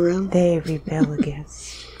cleaning your room? They rebel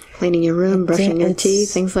against. Cleaning your room, brushing your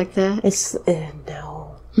teeth, things like that? It's,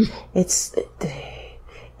 no.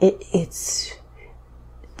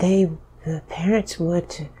 The parents want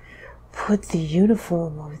to put the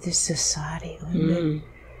uniform of this society on them.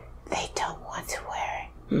 They don't want to wear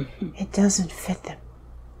it. It doesn't fit them.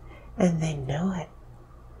 And they know it.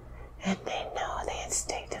 And they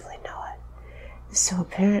instinctively know it. So a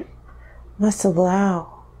parent must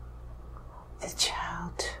allow the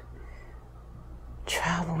child to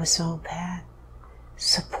travel its own path,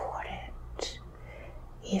 support it.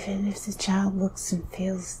 Even if the child looks and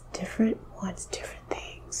feels different, wants different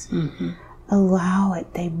things, allow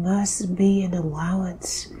it. They must be an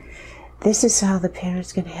allowance. This is how the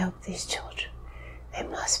parents can help these children. They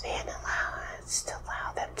must be an allowance to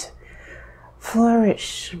allow them to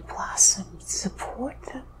flourish and blossom, support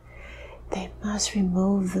them. They must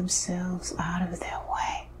remove themselves out of their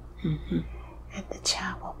way, and the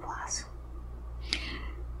child will blossom.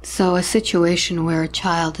 So a situation where a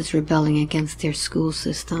child is rebelling against their school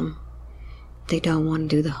system, they don't want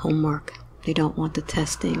to do the homework, they don't want the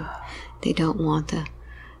testing, they don't want the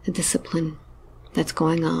discipline that's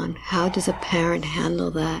going on. How does a parent handle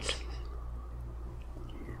that?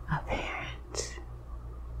 A parent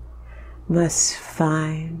must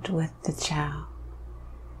find what the child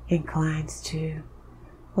inclines to,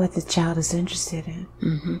 what the child is interested in,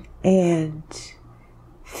 and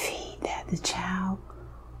feed that. The child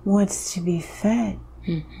wants to be fed,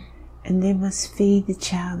 and they must feed the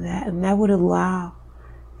child that, and that would allow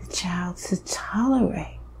the child to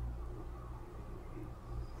tolerate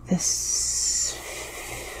this,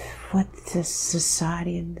 what the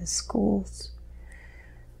society and the schools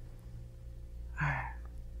are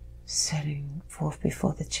setting forth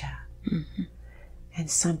before the child. And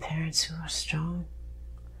some parents who are strong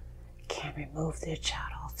can remove their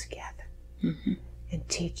child altogether and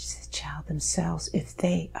teach the child themselves if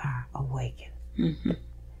they are awakened.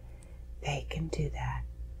 They can do that.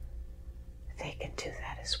 they can do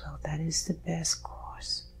that as well. That is the best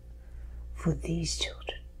course for these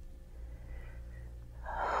children.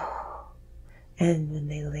 And when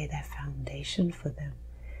they lay that foundation for them,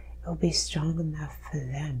 it'll be strong enough for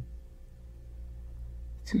them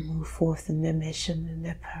to move forth in their mission and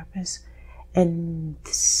their purpose. And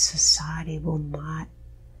society will not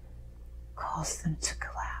cause them to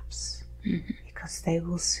collapse, because they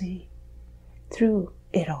will see through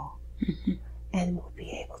it all, and will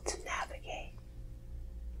be able to navigate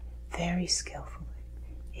very skillfully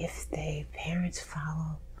if they parents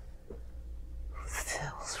follow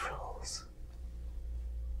those rules.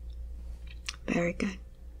 Very good.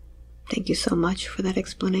 Thank you so much for that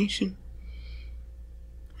explanation.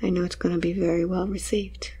 I know it's going to be very well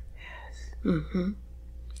received. Yes.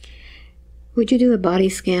 Would you do a body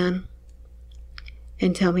scan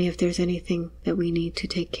and tell me if there's anything that we need to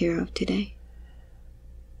take care of today?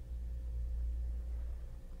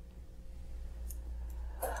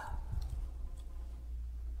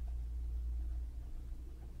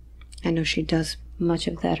 I know she does much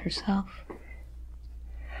of that herself.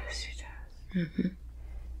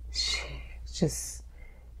 She does.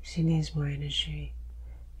 She needs more energy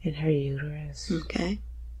in her uterus. Okay.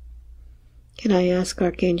 Can I ask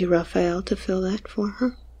Archangel Raphael to fill that for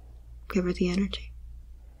her? Give her the energy.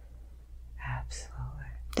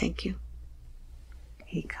 Absolutely. Thank you.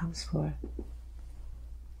 He comes for it.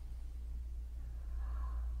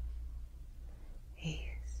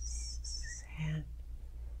 His hand,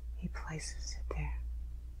 he places it there.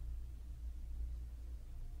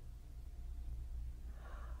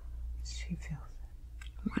 She feels it.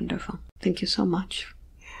 Wonderful. Thank you so much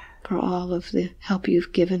for all of the help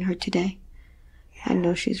you've given her today. I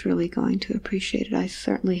know she's really going to appreciate it. I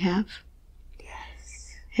certainly have.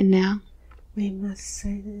 Yes. And now? We must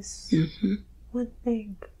say this one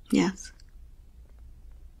thing. Yes.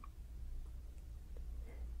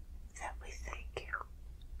 That we thank you.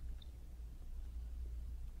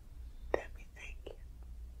 That we thank you.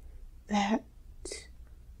 That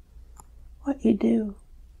what you do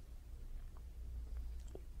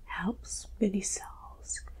helps many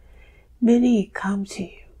souls. Many come to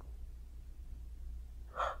you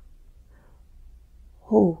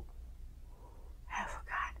who have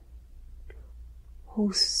forgotten,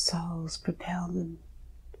 whose souls propel them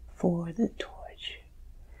forward and towards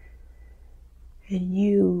you. And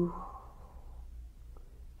you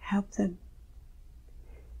help them.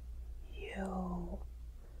 You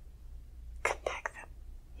connect them.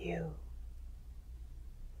 You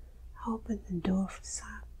open the door for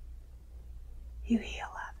some. You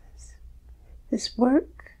heal others. This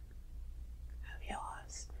work of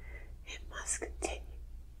yours, it must continue.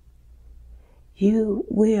 You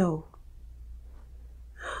will.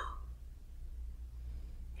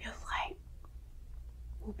 Your light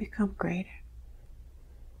will become greater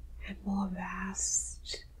and more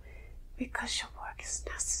vast, because your work is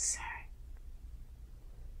necessary.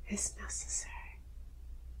 It's necessary.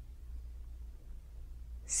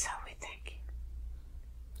 So we thank you.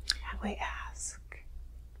 And we ask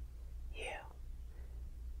you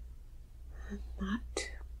not to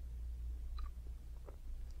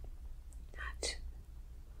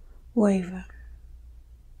waver,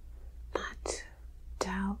 not to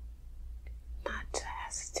doubt, not to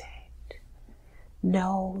hesitate.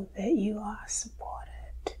 Know that you are supported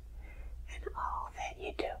in all that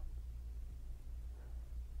you do.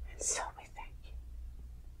 And so we thank you.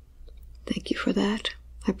 Thank you for that.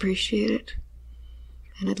 I appreciate it.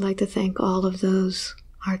 And I'd like to thank all of those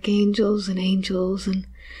archangels and angels and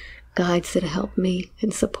guides that help me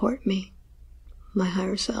and support me, my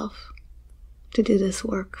higher self, to do this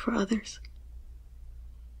work for others,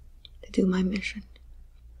 to do my mission.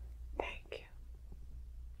 Thank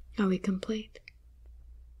you. Are we complete?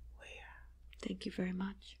 We are. Thank you very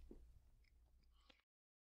much.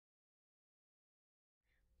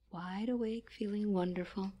 Wide awake, feeling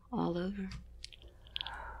wonderful all over.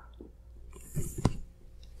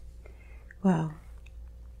 Wow.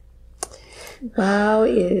 Wow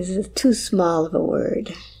is too small of a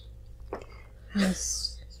word.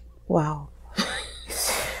 Wow.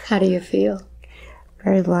 How do you feel?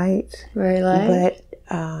 Very light. Very light? But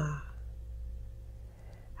I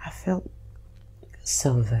felt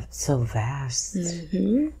so vast.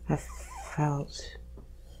 I felt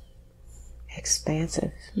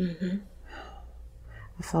expansive. I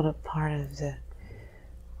felt a part of the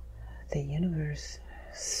universe,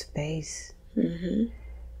 space.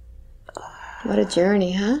 What a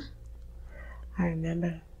journey, huh? I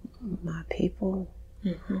remember my people.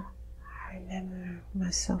 I remember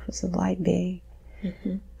myself as a light being.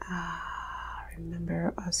 I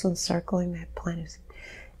remember us encircling that planet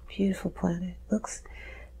beautiful planet. Looks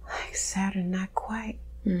like Saturn, not quite.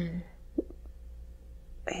 And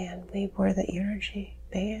we were the energy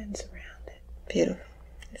bands around it. Beautiful.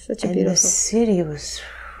 It's such a and beautiful. The city was,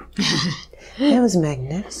 it was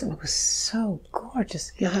magnificent. It was so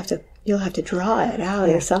gorgeous. You'll have to draw it out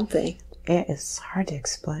or something. Yeah, it's hard to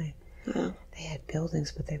explain. Wow. They had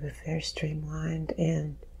buildings, but they were very streamlined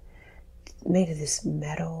and made of this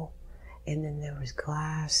metal, and then there was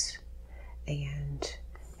glass, and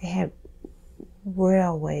they had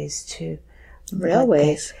railways too.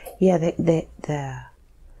 Railways? The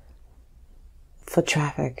for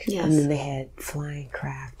traffic. Yes. And then they had flying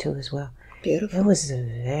craft too as well. Beautiful. It was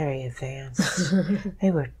very advanced.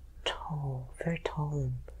 They were tall, very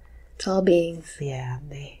tall. Tall beings. Yeah,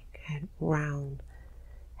 they had round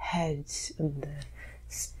heads and the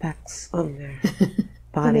specks on their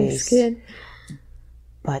bodies. Skin.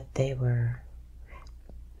 But they were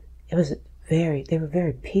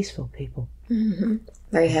very peaceful people. Mm-hmm.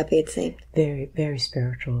 Very happy, it seemed. Very, very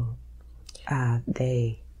spiritual.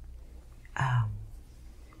 They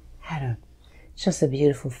had just a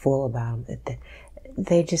beautiful flow about them.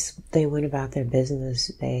 They went about their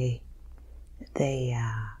business. There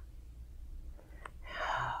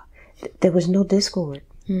was no discord.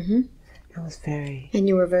 Mm-hmm. It was very... And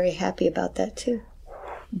you were very happy about that too.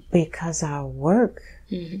 Because our work,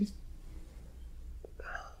 mm-hmm.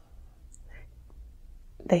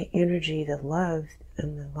 the energy, the love,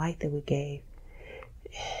 and the light that we gave,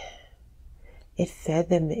 it fed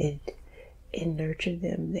them, it nurtured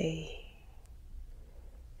them.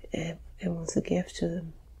 It was a gift to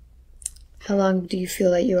them. How long do you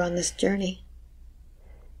feel like you're on this journey?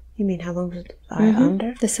 You mean how long was I mm-hmm.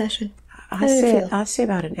 under? The session. I'd say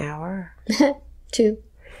about an hour. 2.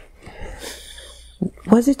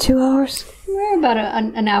 Was it 2 hours? We're about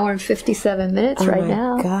an hour and 57 minutes right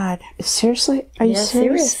now. Oh my God. Seriously? Are you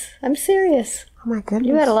serious? I'm serious. Oh my goodness.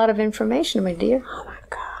 You had a lot of information, my dear. Oh my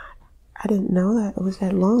God. I didn't know that it was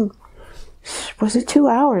that long. Was it 2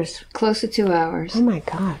 hours? Close to 2 hours. Oh my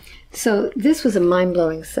God. So this was a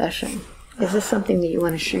mind-blowing session. Is this something that you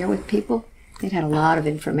want to share with people? It had a lot of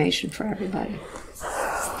information for everybody.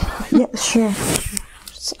 Yeah, sure.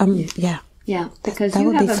 Yeah. Yeah, because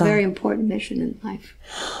you have a very important mission in life.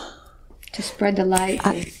 To spread the light.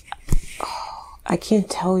 I can't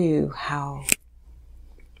tell you how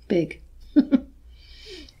big. It's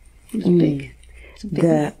big. It's a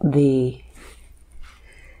big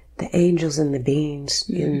the angels and the beings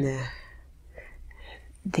mm-hmm. in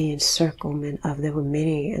the encirclement of, there were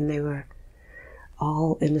many, and they were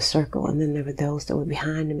all in the circle, and then there were those that were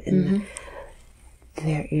behind them, and mm-hmm.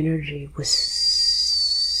 Their energy was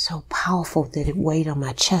so powerful that it weighed on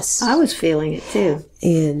my chest. I was feeling it too,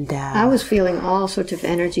 and I was feeling all sorts of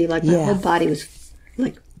energy, like my whole body was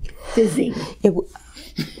like fizzing. It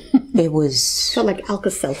was felt like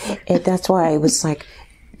Alka-Seltzer. That's why it was like,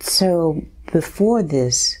 so before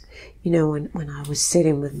this, you know, when I was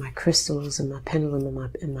sitting with my crystals and my pendulum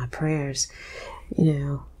and my prayers, you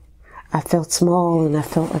know, I felt small and I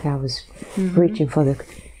felt like I was mm-hmm. reaching for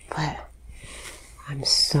but I'm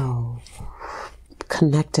so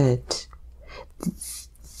connected.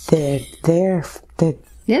 They're there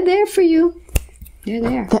for you. They're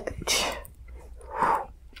there.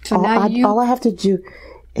 So all I have to do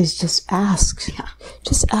is just ask. Yeah.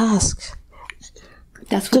 Just ask.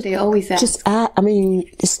 That's what they always ask. Just ask. I mean,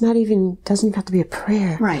 it's not even, doesn't even have to be a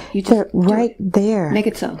prayer. Right. They're right there. Make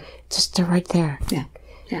it so. Just they're right there. Yeah.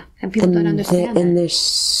 Yeah. And people don't understand that. And there's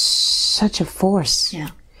such a force.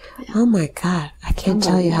 Yeah. Oh my God. I can't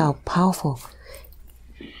tell you how powerful.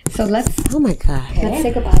 So oh my God. Let's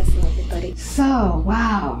say goodbye to everybody. So,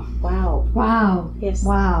 wow. Yes.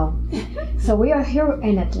 Wow. So we are here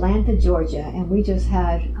in Atlanta, Georgia, and we just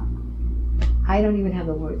had, I don't even have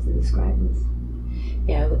the words to describe this.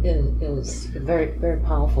 Yeah, it was very, very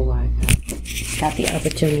powerful. I got the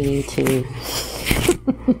opportunity to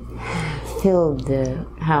feel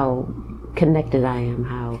how connected I am,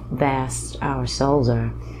 how vast our souls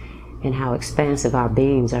are, and how expansive our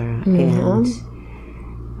beings are, mm-hmm.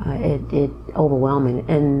 and it overwhelming,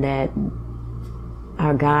 and that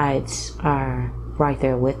our guides are right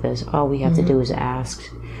there with us. All we have mm-hmm. to do is ask.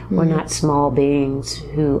 Mm-hmm. We're not small beings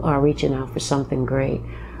who are reaching out for something great.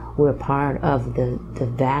 We're part of the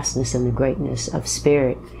vastness and the greatness of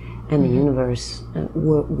spirit and the mm-hmm. universe.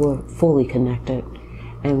 We're fully connected,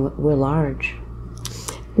 and we're large.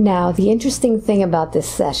 Now, the interesting thing about this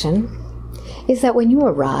session is that when you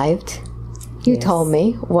arrived, you told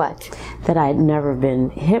me what? That I had never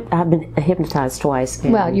been I've been hypnotized twice.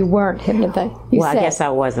 Well, you weren't hypnotized. I guess I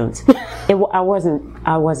wasn't. I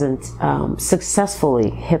wasn't successfully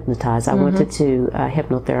hypnotized. I went to a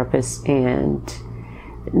hypnotherapist and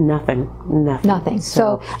nothing.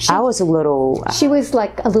 So I was a little. She was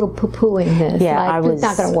like a little poo-pooing this. Yeah, like, I was. It's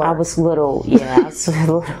not going to work. I was a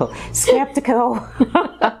little skeptical,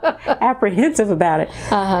 apprehensive about it.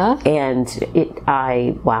 And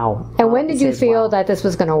wow. And when did you feel that this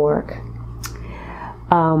was going to work?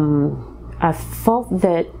 I felt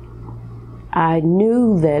that I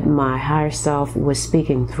knew that my higher self was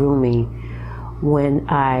speaking through me when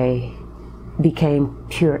I became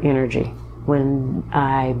pure energy. When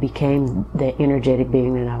I became the energetic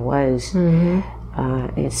being that I was,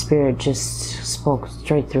 and spirit just spoke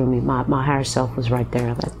straight through me. My higher self was right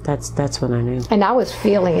there. That's when I knew. And I was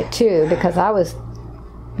feeling it too, because I was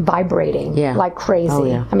vibrating like crazy. Oh,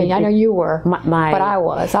 yeah. I mean, I know you were, but I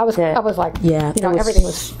was like, everything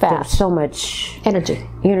was fast. There was so much energy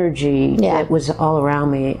that was all around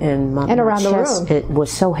me, and my around chest, the room. It was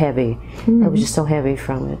so heavy. It was just so heavy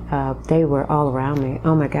from it. They were all around me.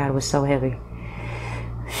 Oh my God, it was so heavy.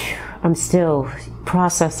 I'm still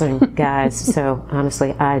processing, guys. So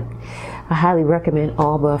honestly, I highly recommend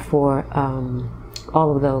Alba for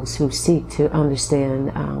all of those who seek to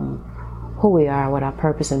understand who we are, what our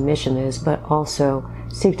purpose and mission is, but also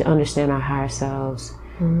seek to understand our higher selves.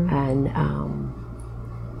 And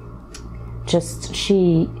just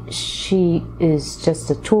she is just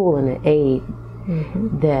a tool and an aid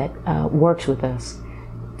that works with us.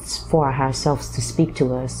 It's for our higher selves to speak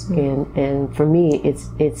to us, and for me,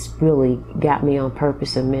 it's really got me on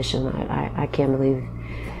purpose and mission. I can't believe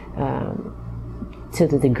to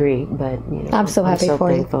the degree, but I'm so happy for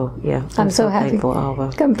thankful. you. Yeah, I'm so happy. Thankful,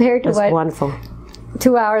 Alba. Compared to That's wonderful.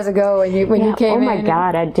 2 hours ago when you came in. Oh my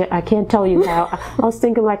God, I can't tell you how. I was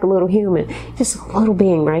thinking like a little human, just a little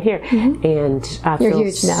being right here, and I feel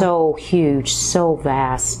huge now. So huge, so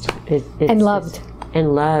vast, and loved,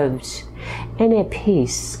 and at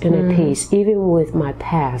peace, even with my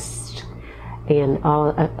past and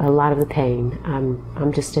a lot of the pain.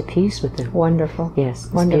 I'm just at peace with it. Wonderful. Yes,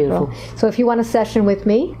 it's wonderful. Beautiful. So if you want a session with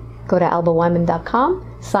me, go to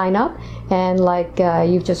albaweinman.com, sign up, and like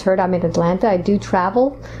you've just heard, I'm in Atlanta. I do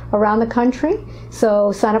travel around the country,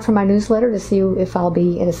 so sign up for my newsletter to see if I'll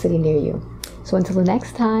be in a city near you. So until the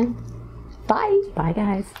next time, bye. Bye,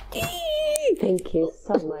 guys. Thank you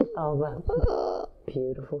so much, Alba.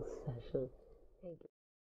 Beautiful session. Thank you.